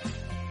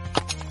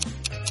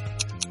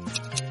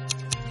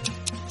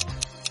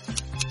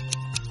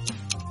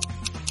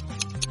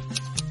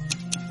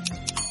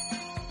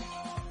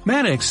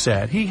 Maddox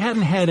said he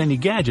hadn't had any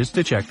gadgets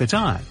to check the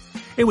time.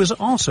 It was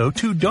also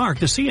too dark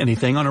to see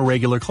anything on a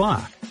regular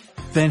clock.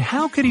 Then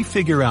how could he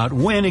figure out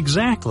when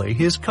exactly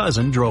his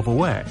cousin drove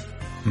away?